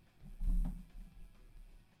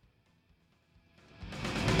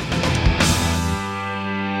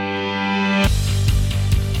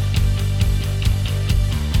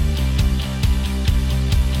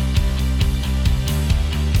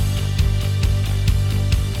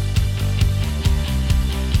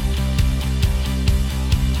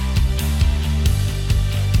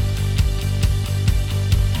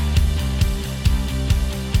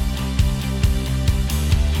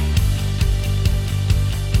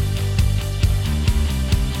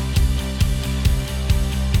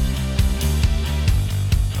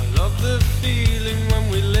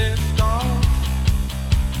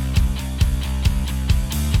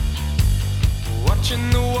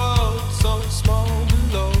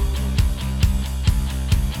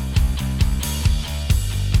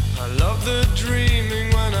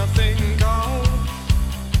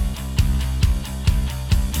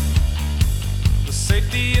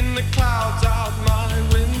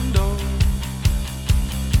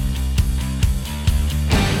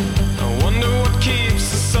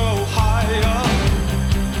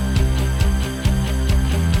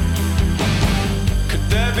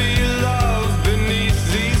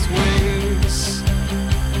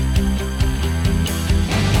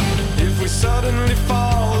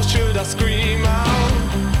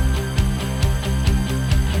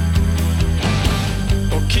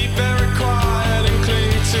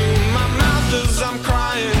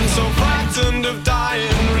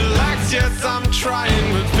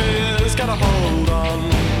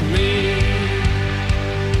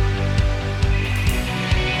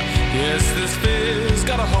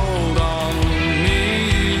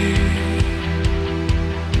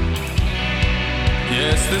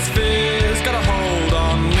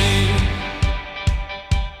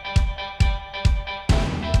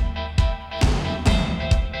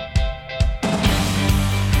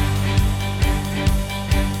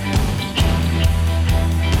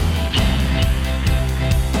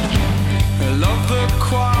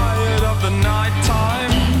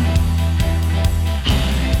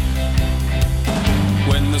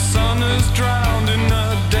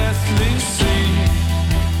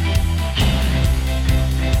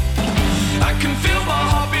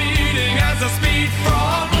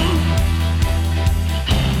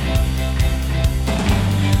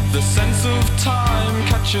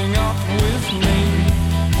 Catching up with me.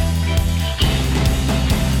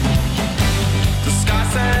 The sky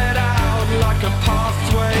set out like a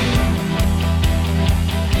pathway,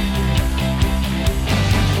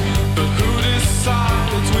 but who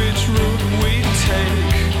decides which route we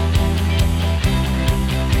take?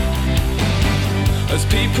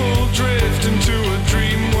 people drift into a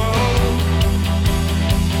dream world.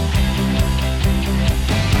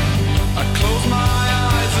 I close my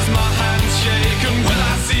eyes as my hands shake, and will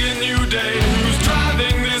I see a new day? Who's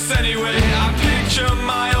driving this anyway? I picture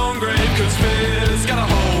my own grave, 'cause fear's got a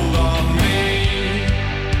hold on me.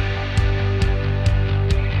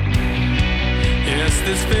 Yes,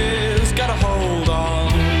 this fear's got a hold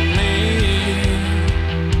on me.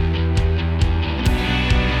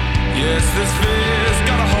 Yes, this fear's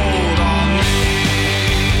got a hold on me.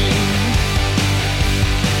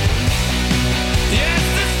 Yes,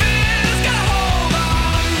 this fear's got a hold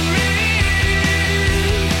on me.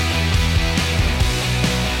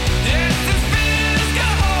 Yes, this fear's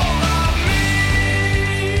got a hold on me.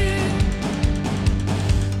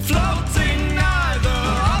 Floating neither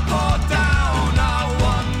up or down, I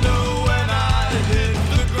wonder when I hit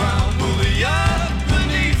the ground, will the earth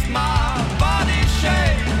beneath my body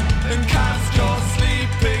shake and cast your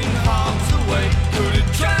sleeping hearts away? Could it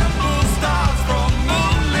tremble stars from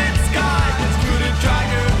moonlit skies? Could it drag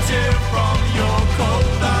a tear from your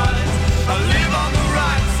cold eyes? I live on the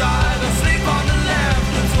right side, I sleep on the left.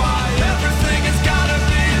 That's why everything has gotta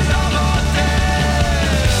be love or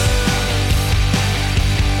death.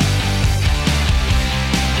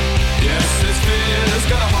 Yes, this fear's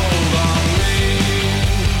got a hold on me.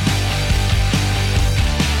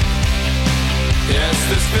 Yes,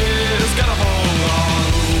 this fear's got a hold on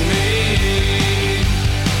me.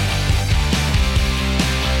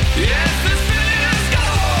 Yes, this fear's got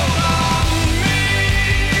a hold on me.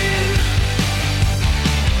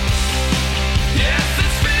 Yes,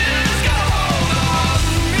 this fear's got a hold on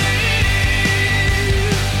me.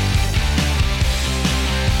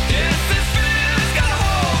 Yes, this fear's got a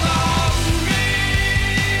hold on me.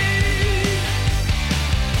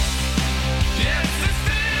 Yes, this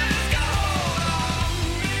fear's got a hold on me.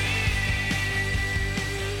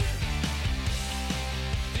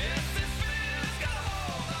 Yes, this fear's got a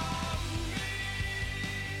hold on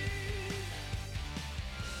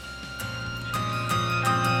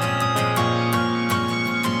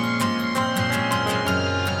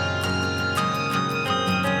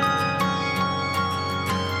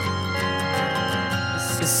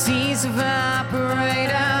The seas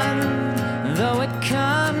evaporate, and though it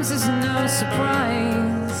comes as no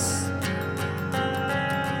surprise,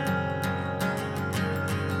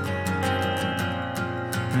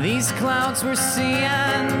 these clouds we're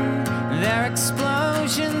seeing, they're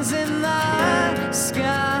explosions in the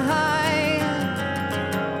sky.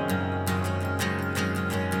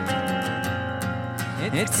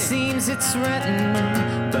 It seems it's written,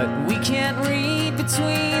 but we can't read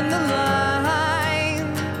between the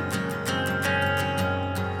lines.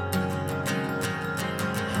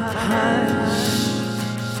 Hush,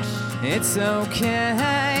 it's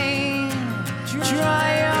okay. Dry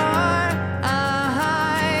your eyes.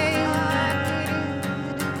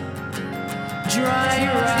 Dry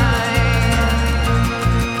your eyes.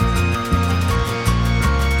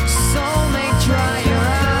 Soulmate, dry your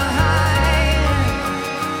eyes.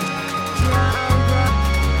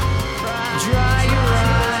 Dry your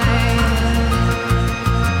eyes.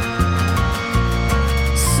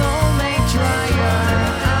 Soulmate, dry your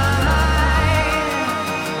eyes.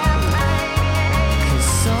 'Cause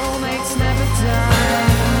soulmates never die.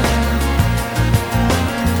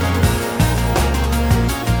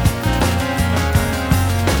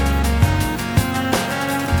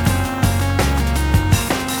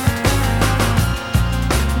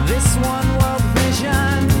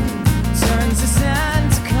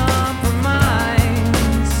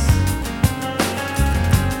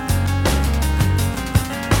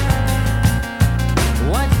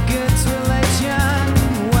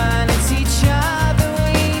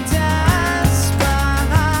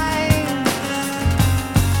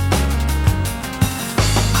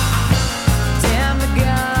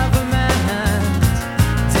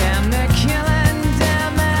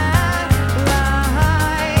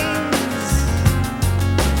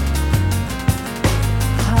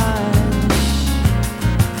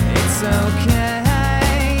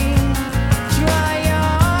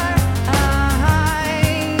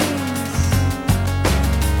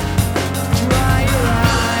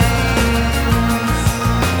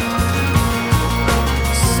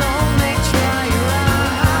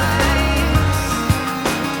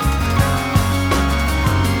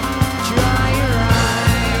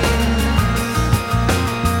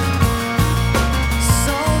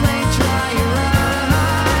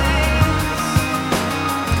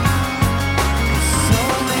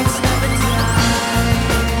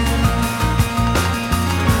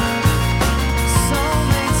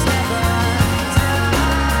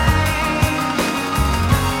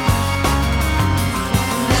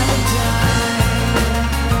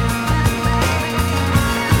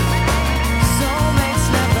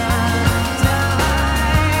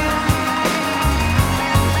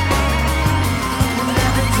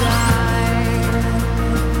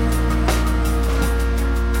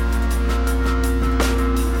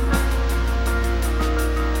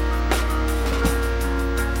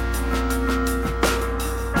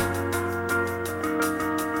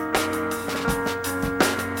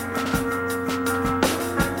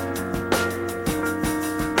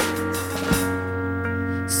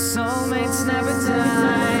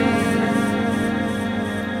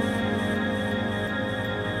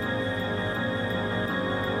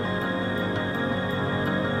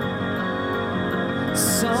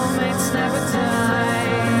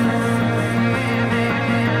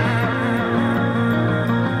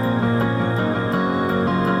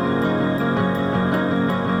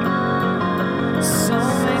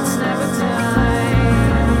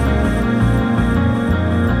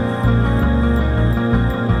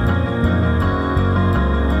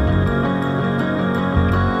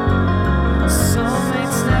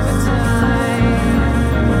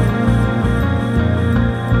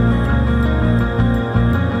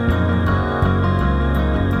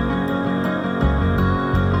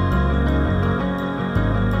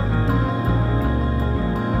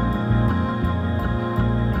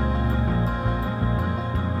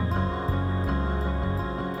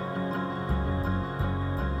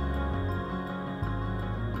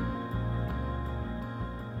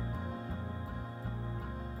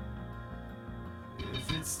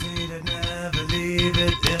 United States, I'd never leave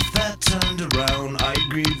it. If that turned around, I'd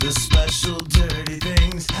grieve the special dirty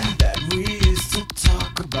things that we used to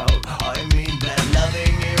talk about. I mean that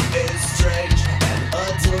loving you is strange and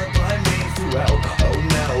adored by me throughout. Oh,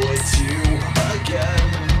 now it's you again.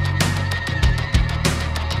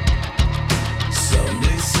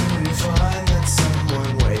 Someday soon you find that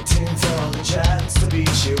someone waiting for the chance to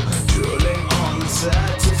beat you, drooling on the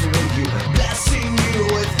set to thrill you, blessing you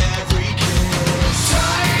with every kiss.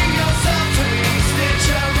 Tying yourself to me, stitch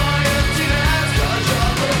out my emptiness, 'cause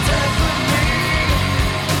you're the death of me.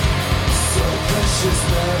 So precious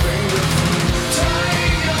loving with you.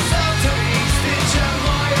 Tying yourself to me, stitch out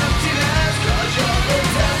my emptiness, 'cause you're the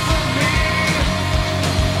death of me.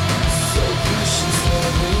 So precious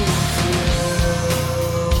loving with you.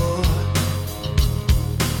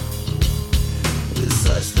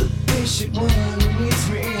 Such the patient one who needs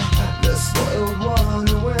me, the spoiled one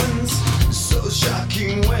who wins. So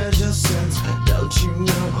shocking, where's your sense? Don't you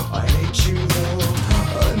know I hate you though?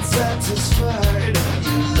 Unsatisfied,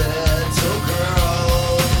 you little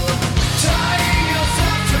girl. Tying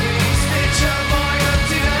yourself to me, stitch out my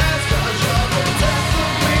emptiness, 'cause you're the death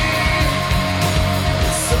of me.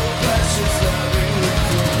 So precious loving with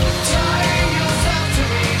you. Tying yourself to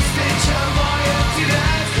me, stitch out my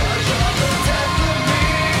emptiness, 'cause you're the death of me.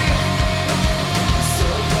 So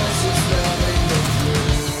precious loving with you.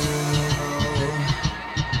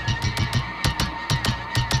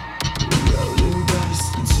 Rolling dice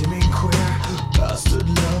and seeming queer, bastard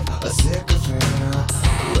love, a sick affair.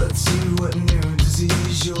 Let's see what new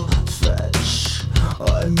disease you'll fetch.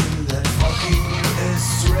 I mean that fucking you is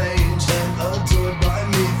strange and adored by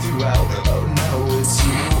me throughout. Oh, now it's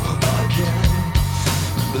you again,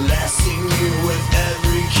 blessing you with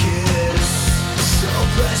every kiss. So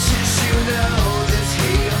precious, you know, this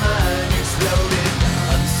heat of mine exploded.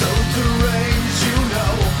 I'm so deranged, you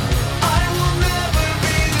know, I will never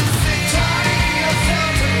be the same. Tying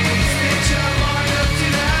yourself to me, stitch out my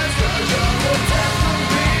emptiness, 'cause you're the death of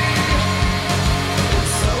me.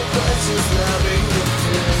 So precious loving the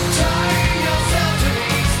thrill.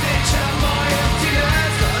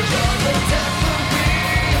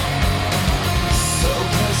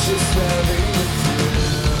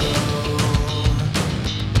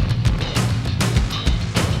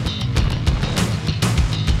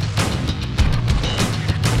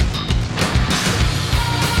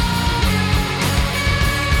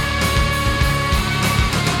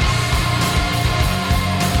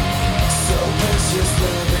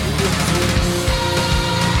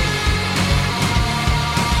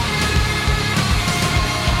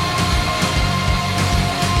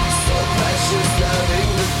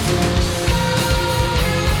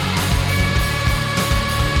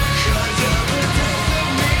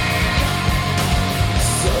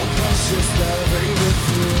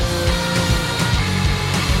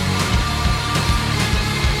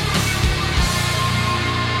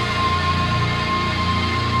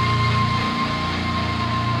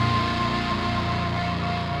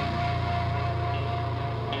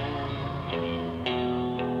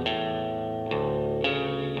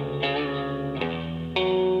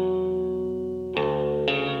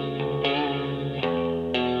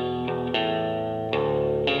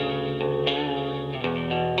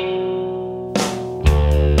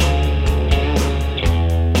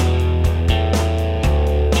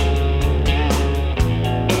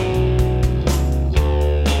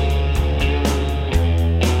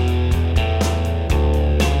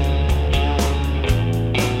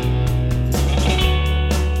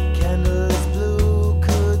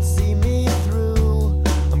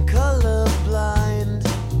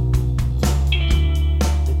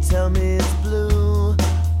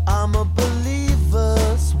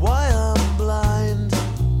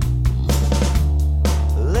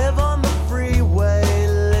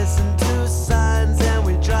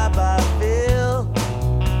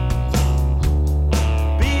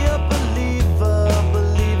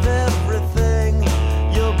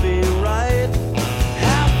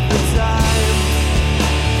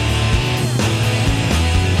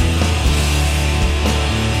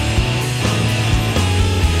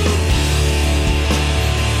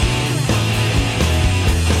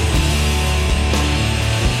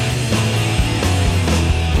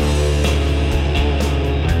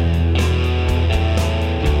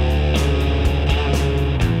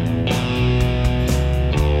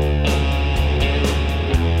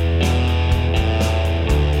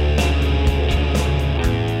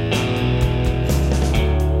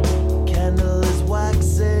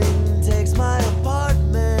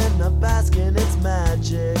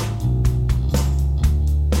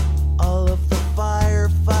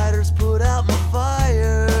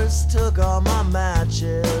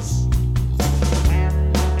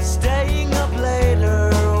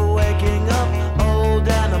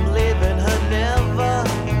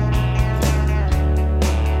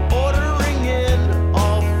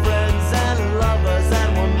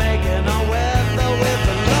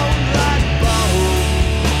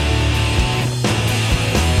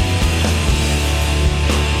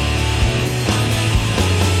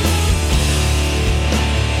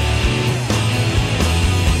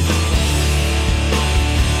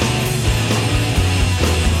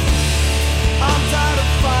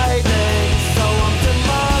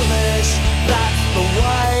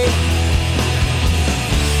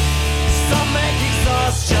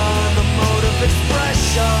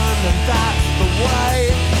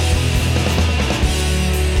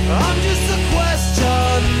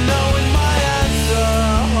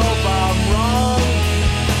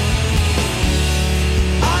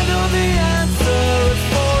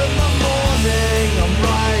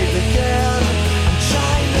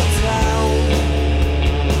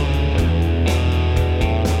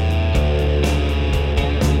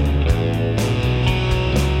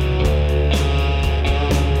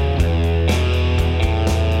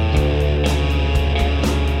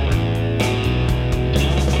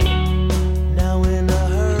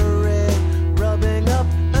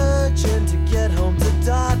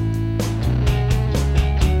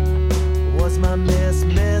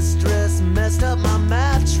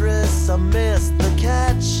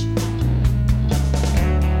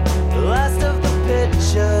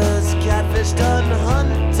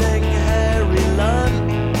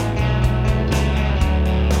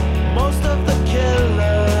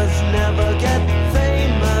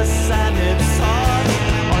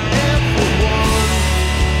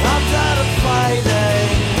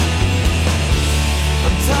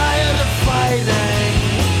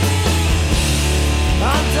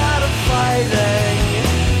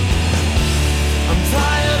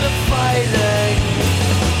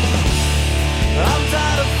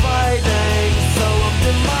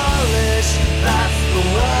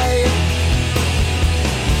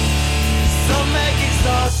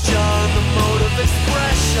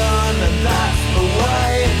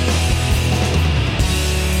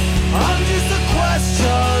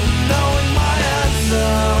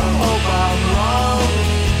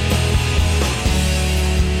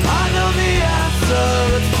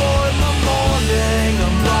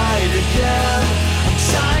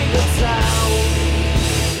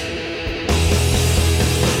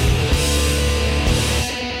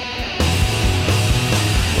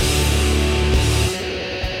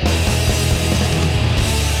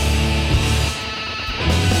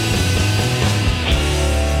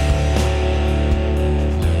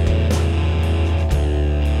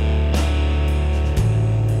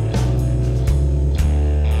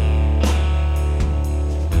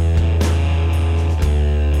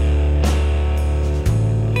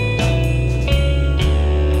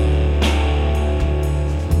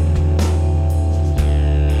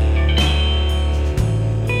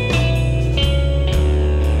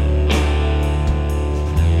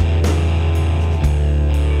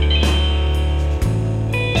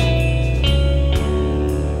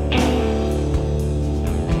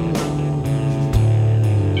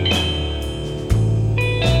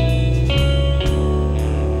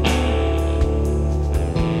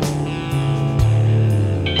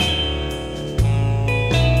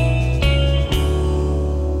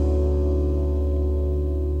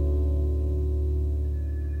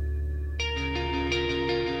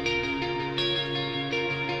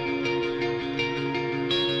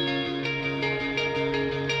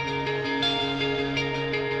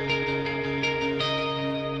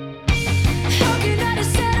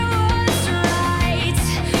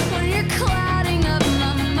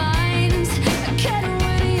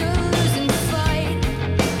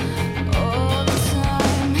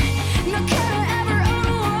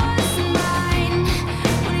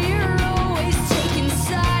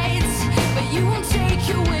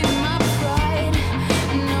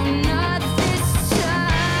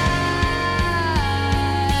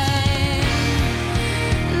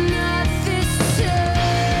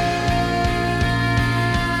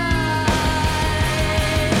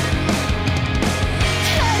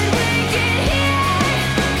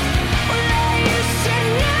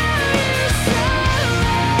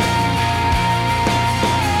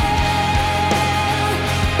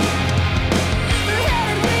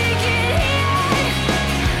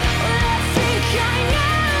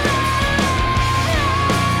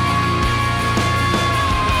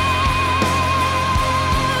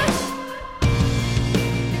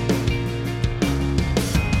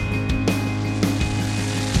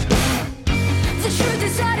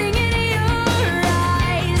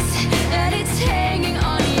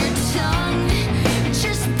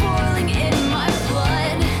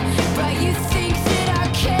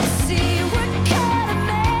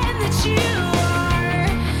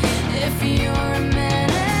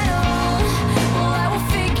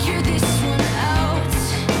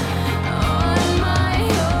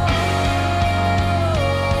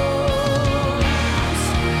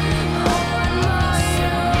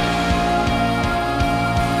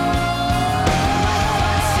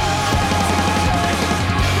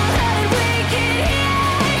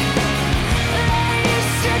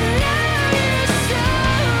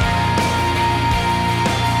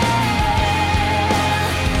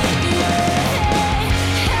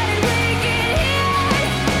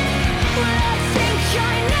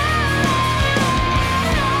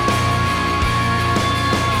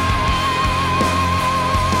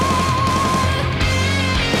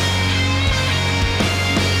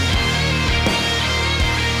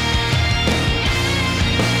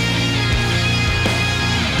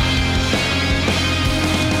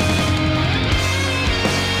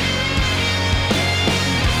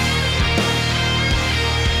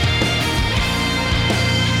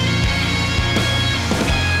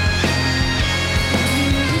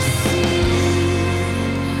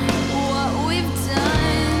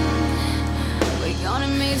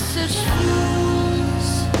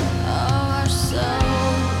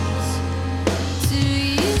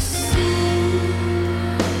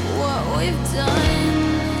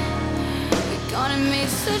 done? We're gonna make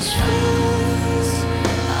such fools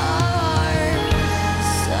of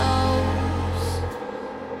ourselves.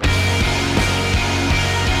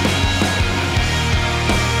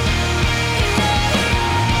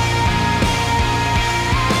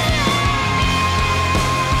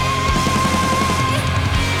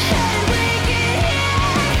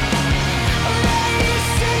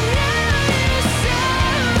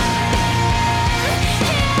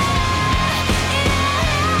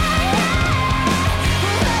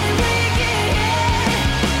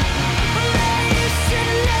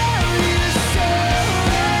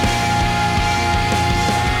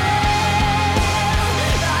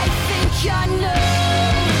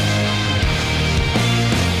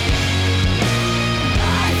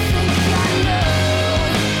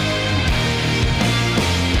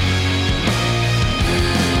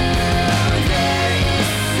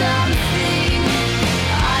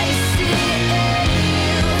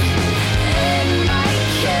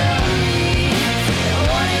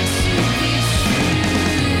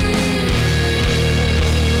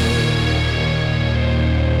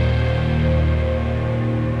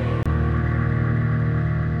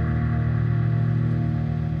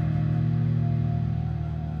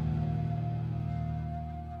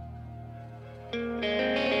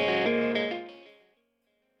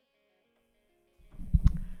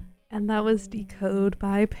 And that was Decode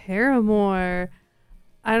by Paramore.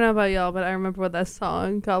 I don't know about y'all, but I remember when that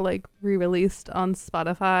song got like re-released on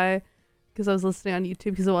Spotify because I was listening on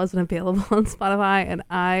YouTube because it wasn't available on Spotify, and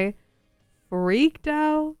I freaked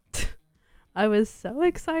out. I was so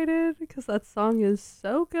excited because that song is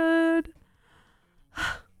so good.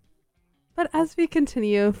 But as we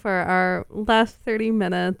continue for our last 30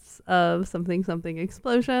 minutes of Something Something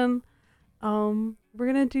Explosion, we're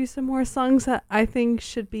gonna do some more songs that I think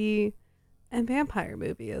should be in vampire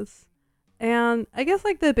movies. And I guess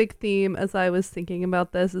like the big theme as I was thinking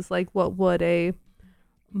about this is like, what would a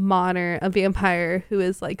vampire who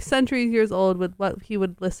is like centuries years old with what he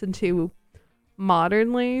would listen to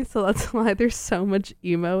modernly. So that's why there's so much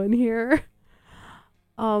emo in here.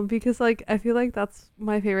 Because like I feel like that's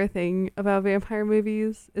my favorite thing about vampire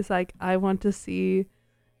movies is like I want to see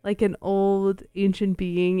like an old ancient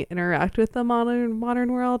being interact with the modern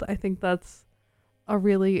world. I think that's a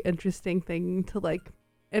really interesting thing to like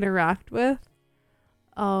interact with.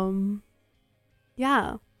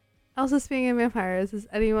 Yeah. Also, speaking of vampires, has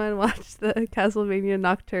anyone watched the Castlevania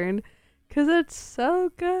Nocturne? Because it's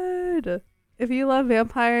so good. If you love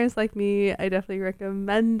vampires like me, I definitely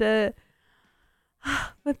recommend it.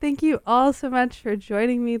 But thank you all so much for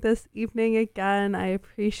joining me this evening again. I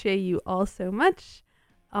appreciate you all so much.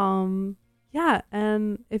 Yeah,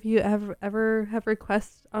 and if you ever have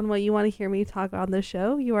requests on what you want to hear me talk on the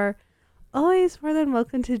show, you are always more than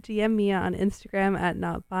welcome to DM me on Instagram at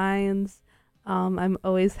notbinds. I'm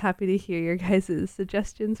always happy to hear your guys'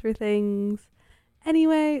 suggestions for things.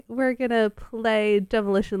 Anyway, we're gonna play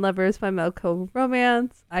Demolition Lovers by Melco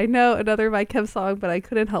Romance. I know, another My Chem song, but I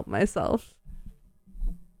couldn't help myself.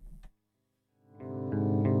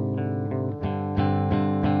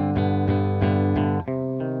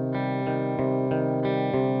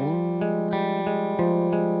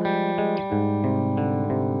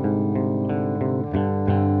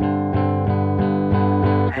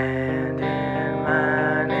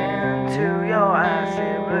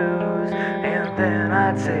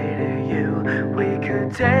 Say to you, we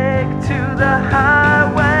could take to the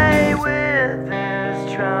highway with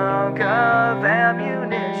this trunk of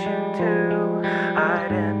ammunition too.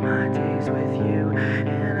 I'd end my days with you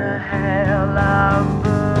in a hell of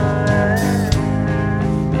bullets.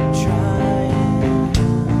 Trying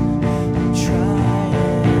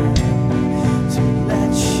to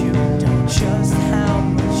let you know just how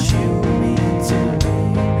much you mean to me.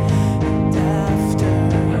 And after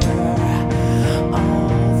all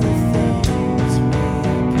the things we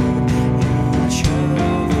put each other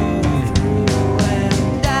through,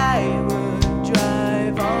 and I would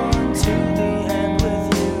drive on to the end with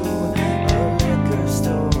you.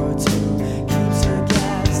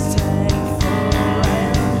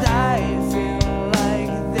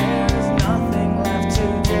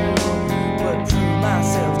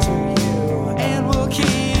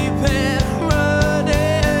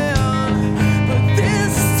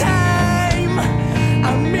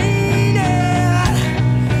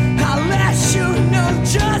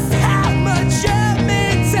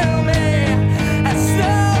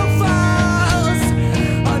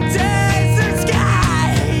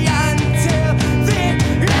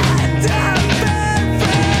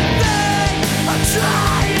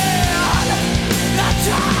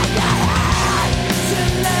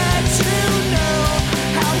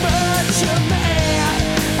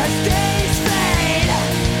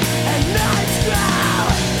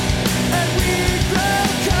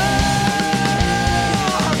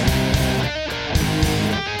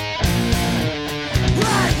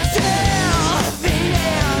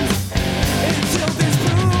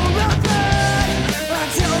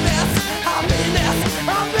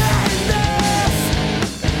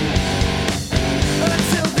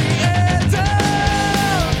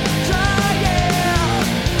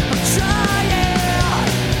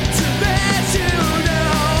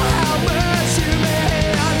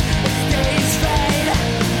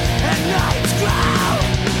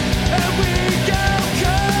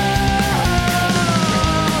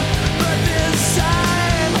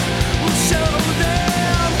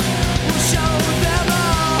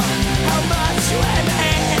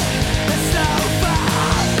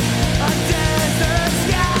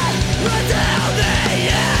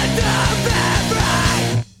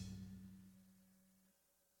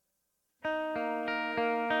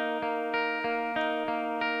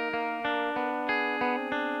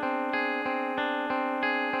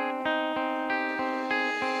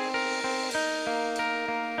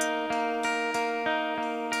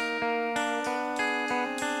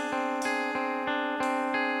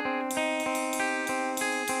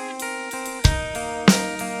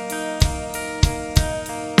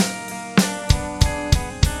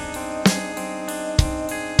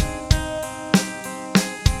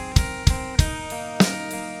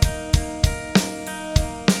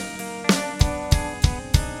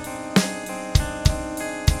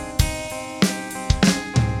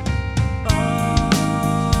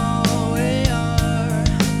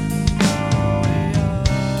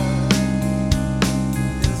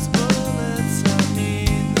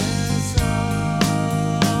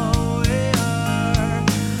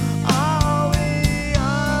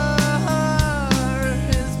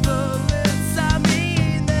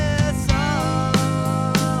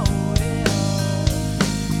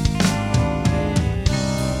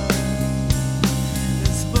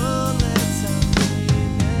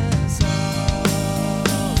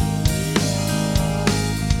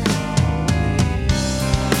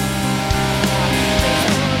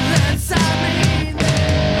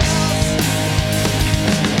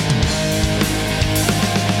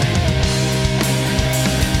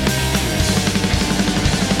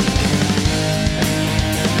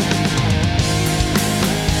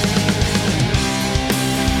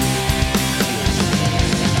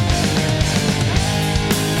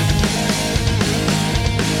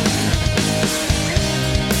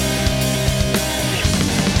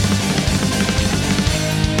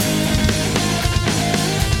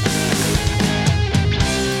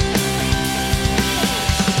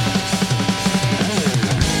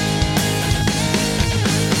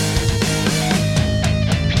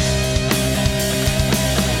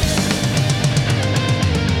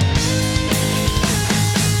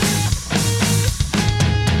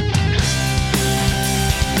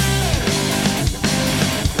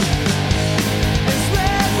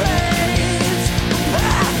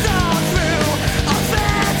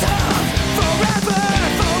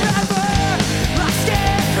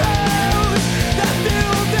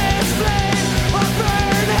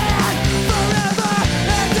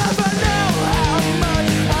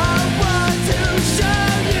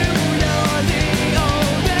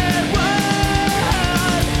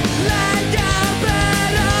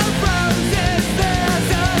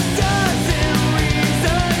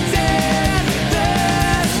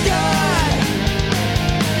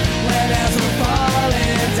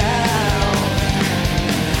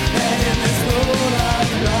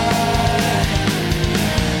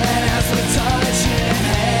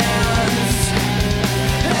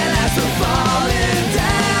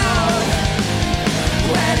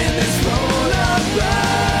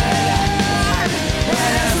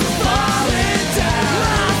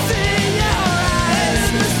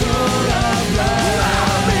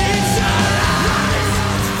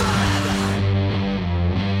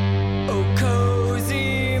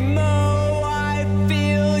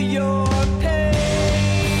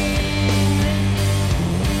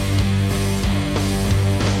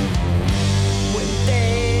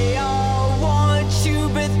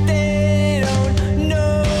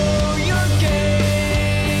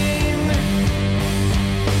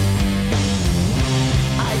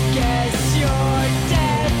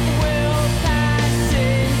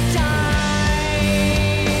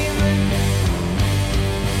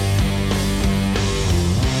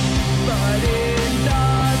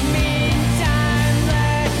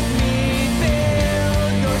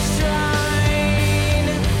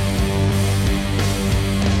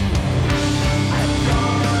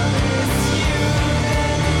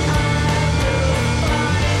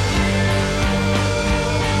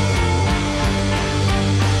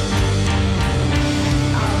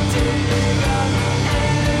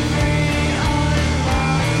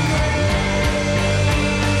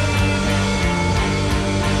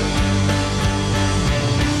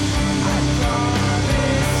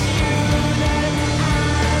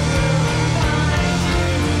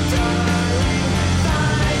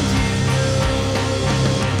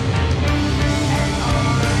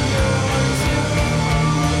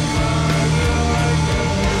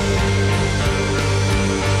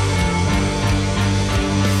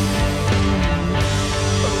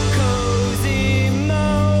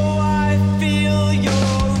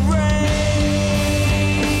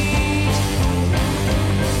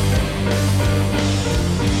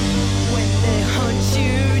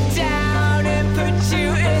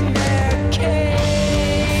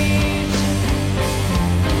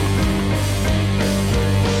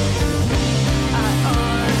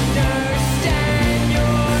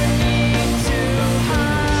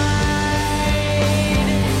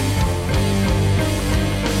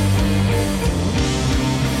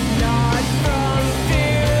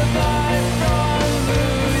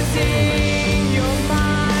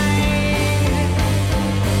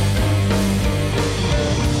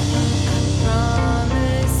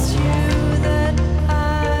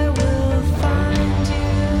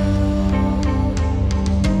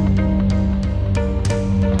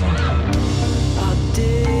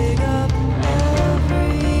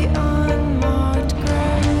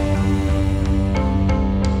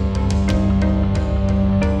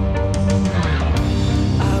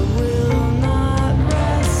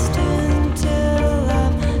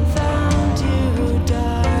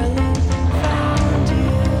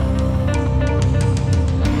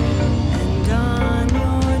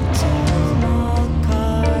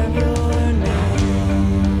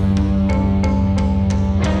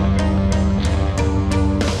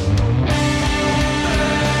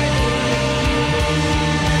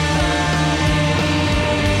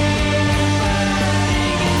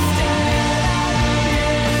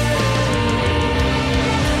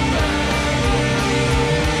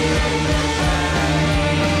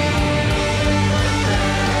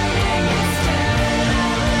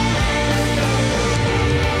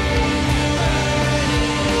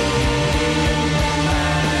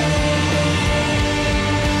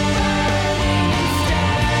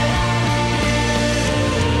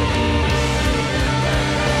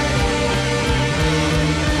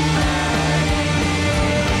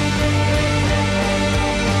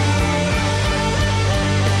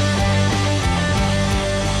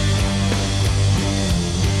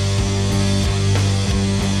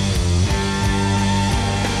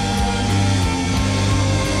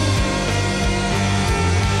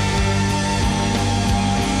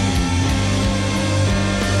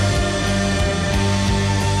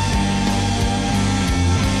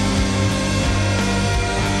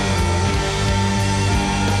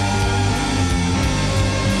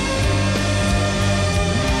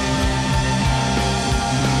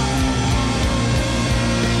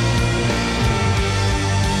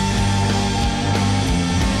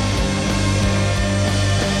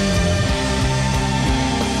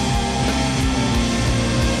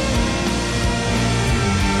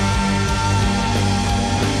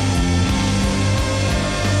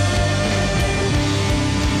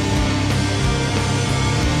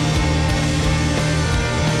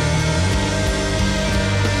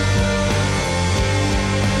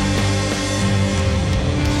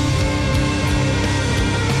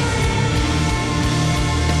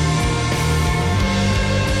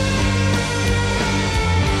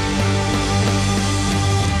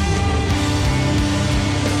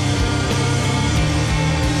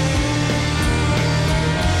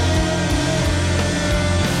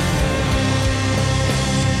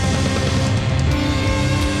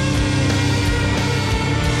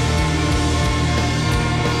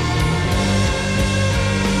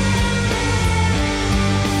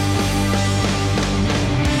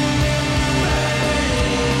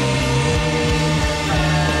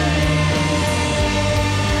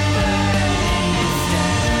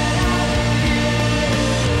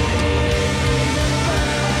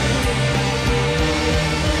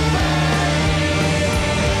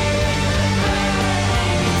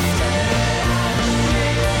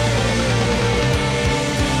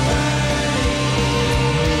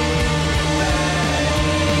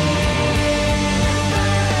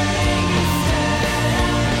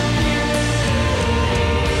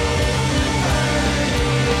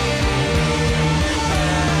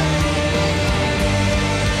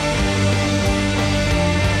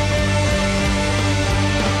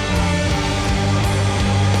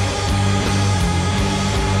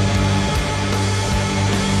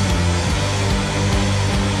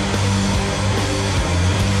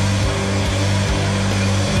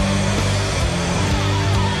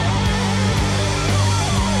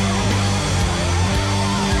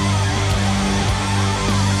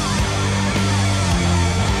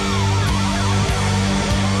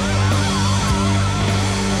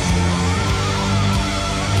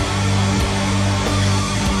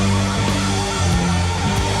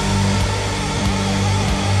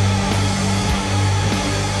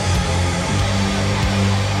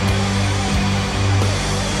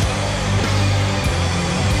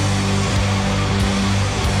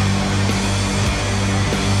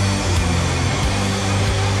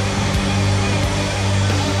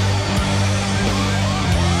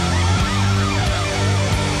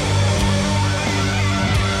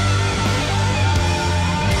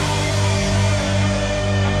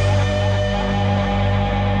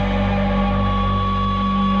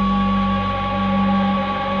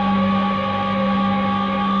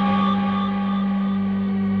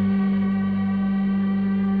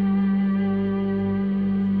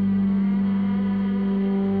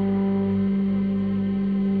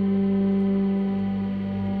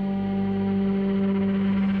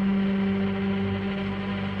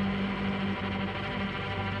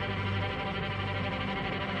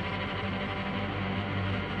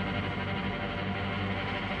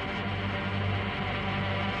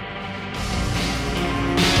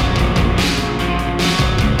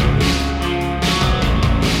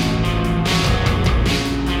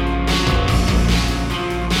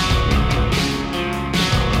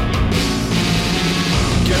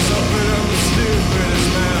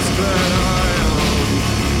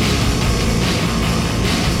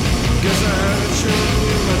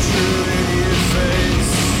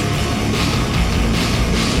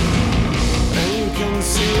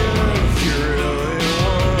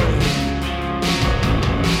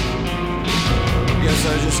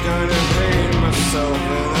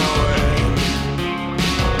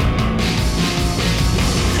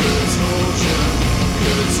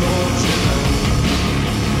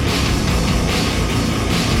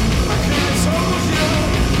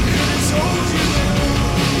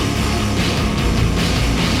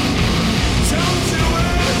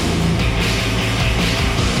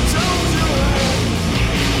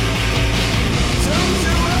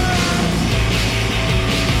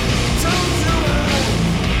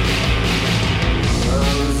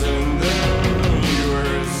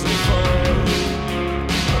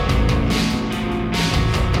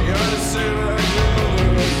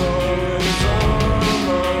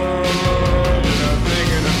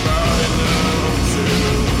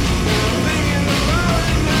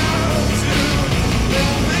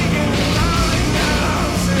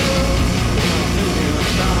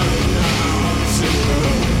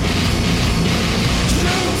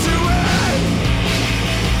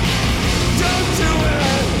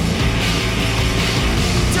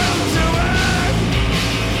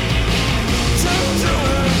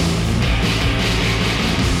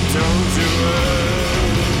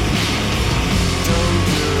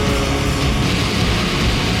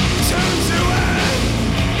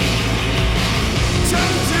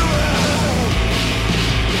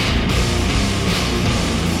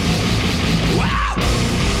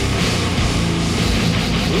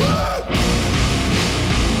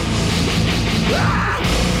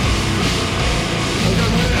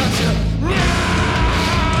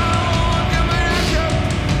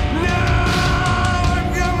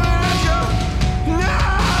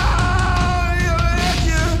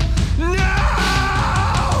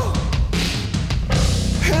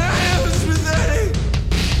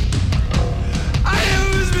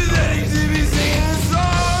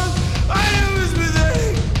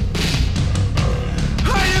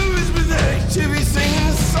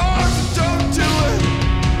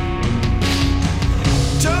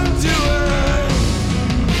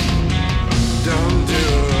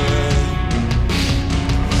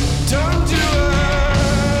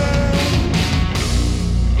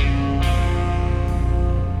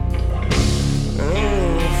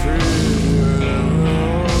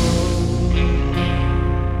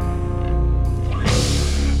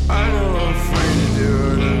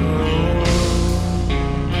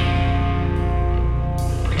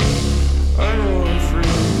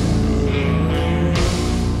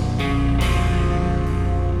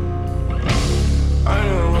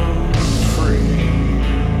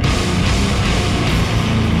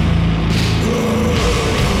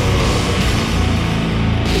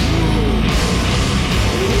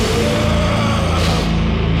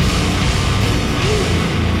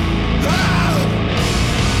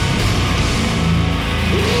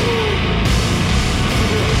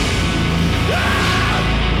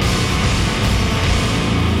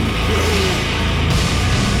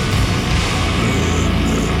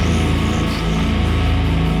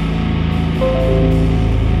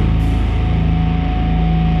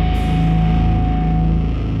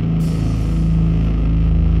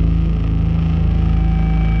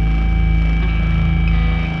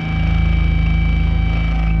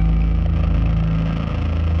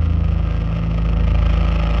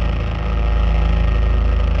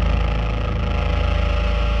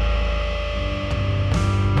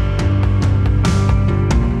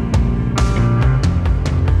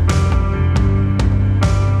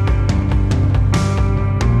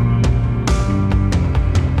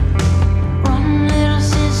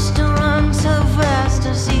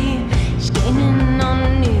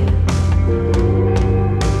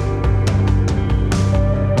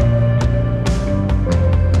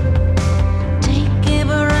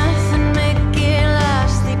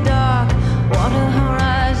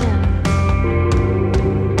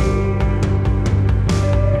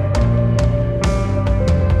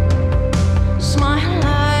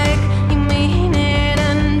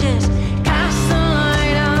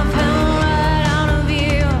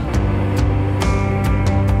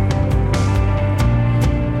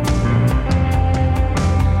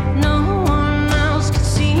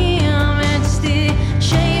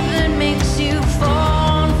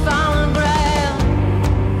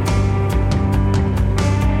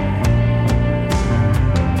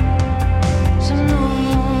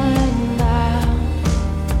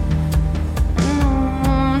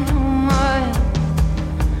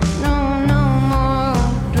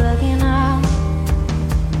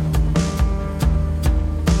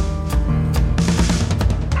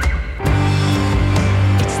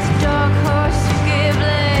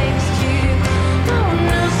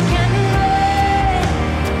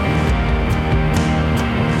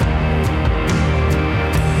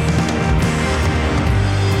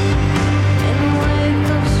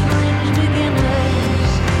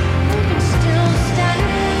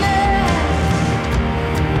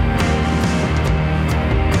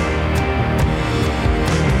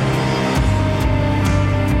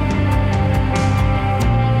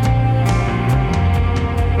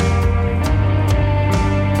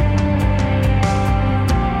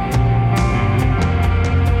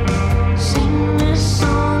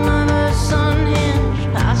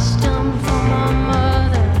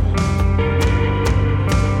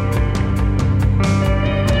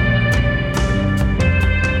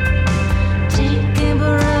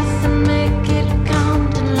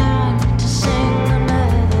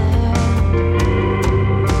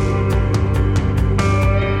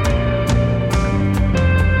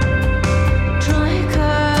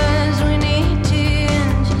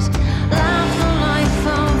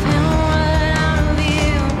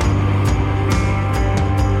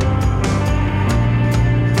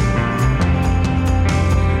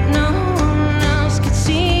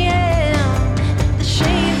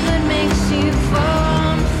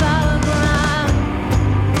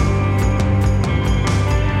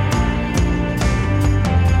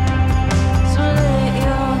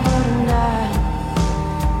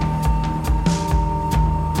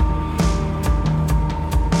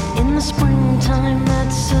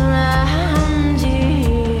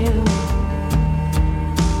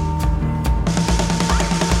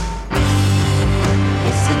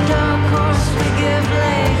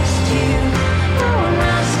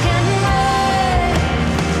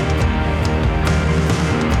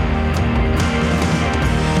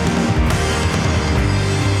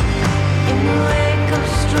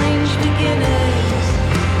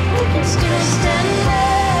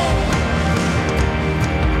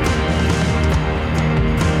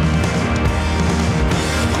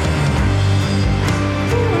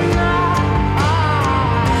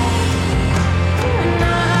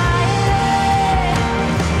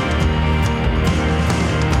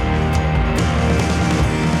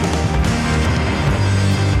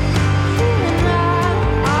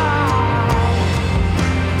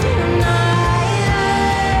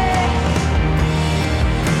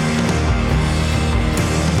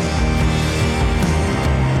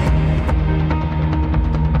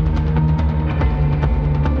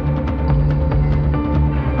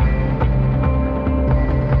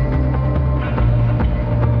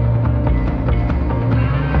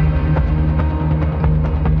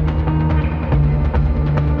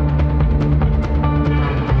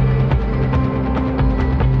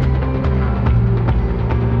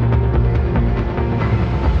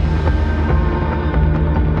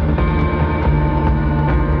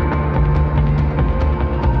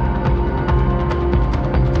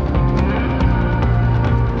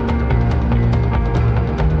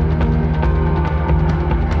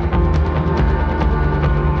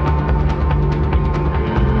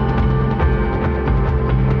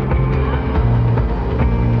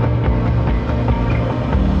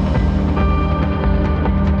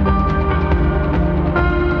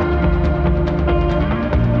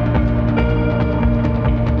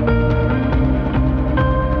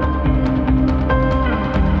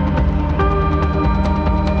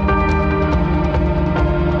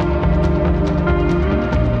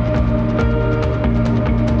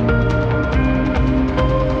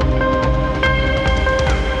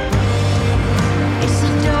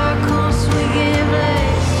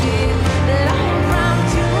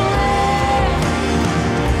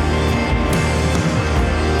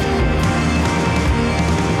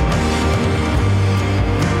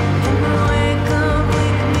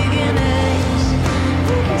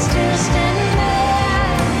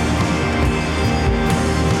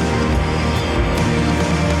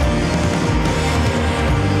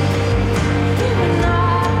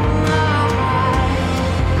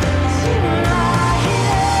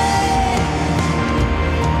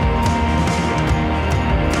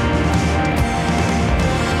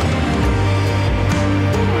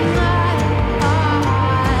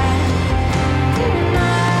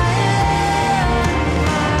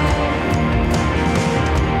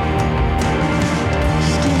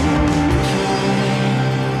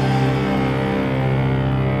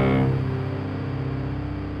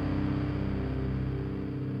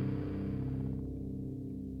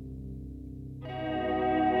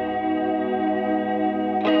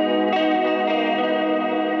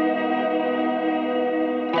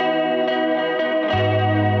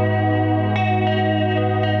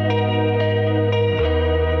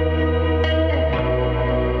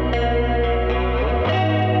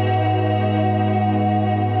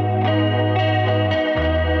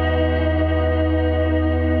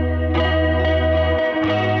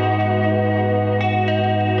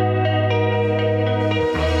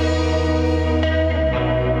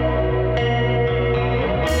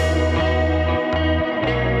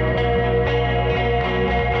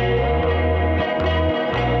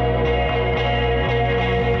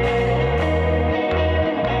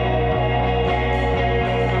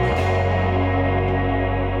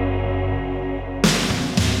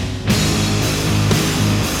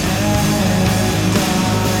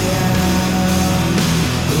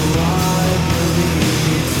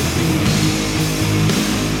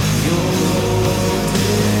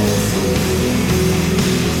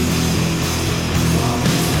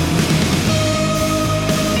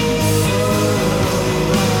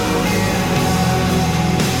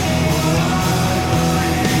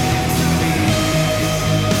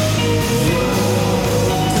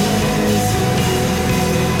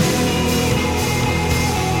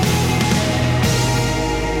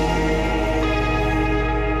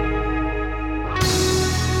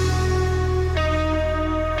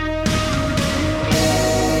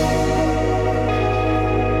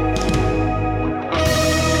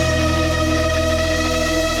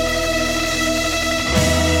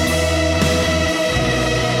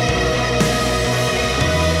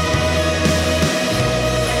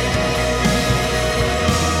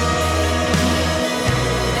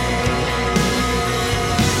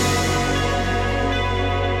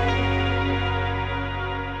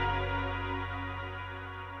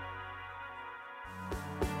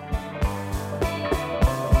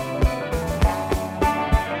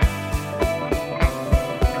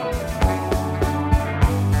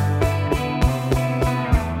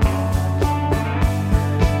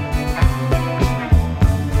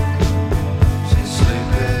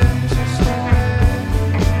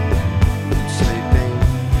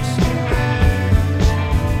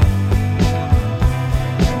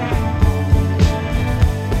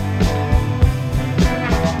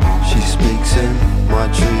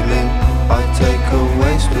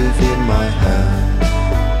 within my hands.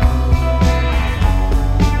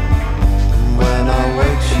 And when I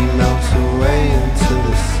wake, she melts away into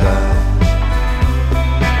the sand.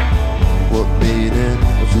 What meaning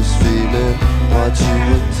of this feeling? Why'd you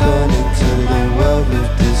return into the world of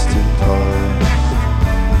distant past?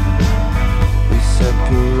 We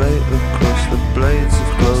separate across the blades of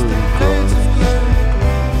glowing glass.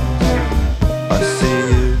 I see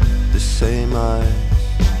you, the same eyes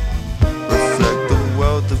reflect the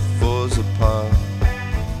world that falls apart.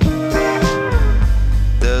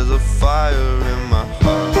 There's a fire in my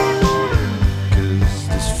heart, 'cause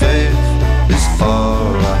this faith is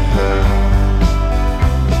all I have.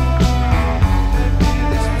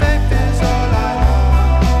 This faith is all I have.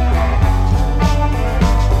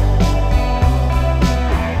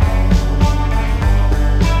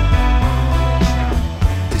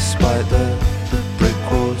 Despite the brick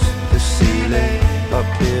walls, the ceiling, up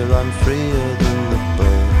here I'm freer than the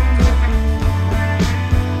bird.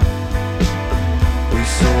 We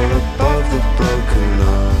soar above the broken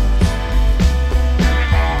earth.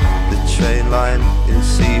 The train line in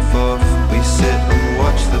Seaforth, we sit and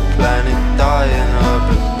watch the planet die in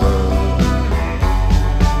urban bird.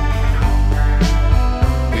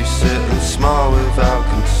 We sit and smile without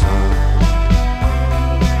concern.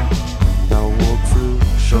 Now walk through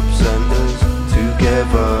shop centers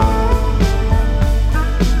together.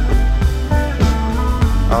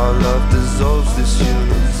 Our love dissolves this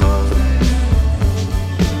universe.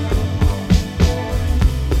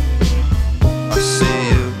 I see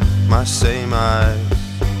you, my same eyes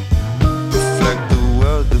reflect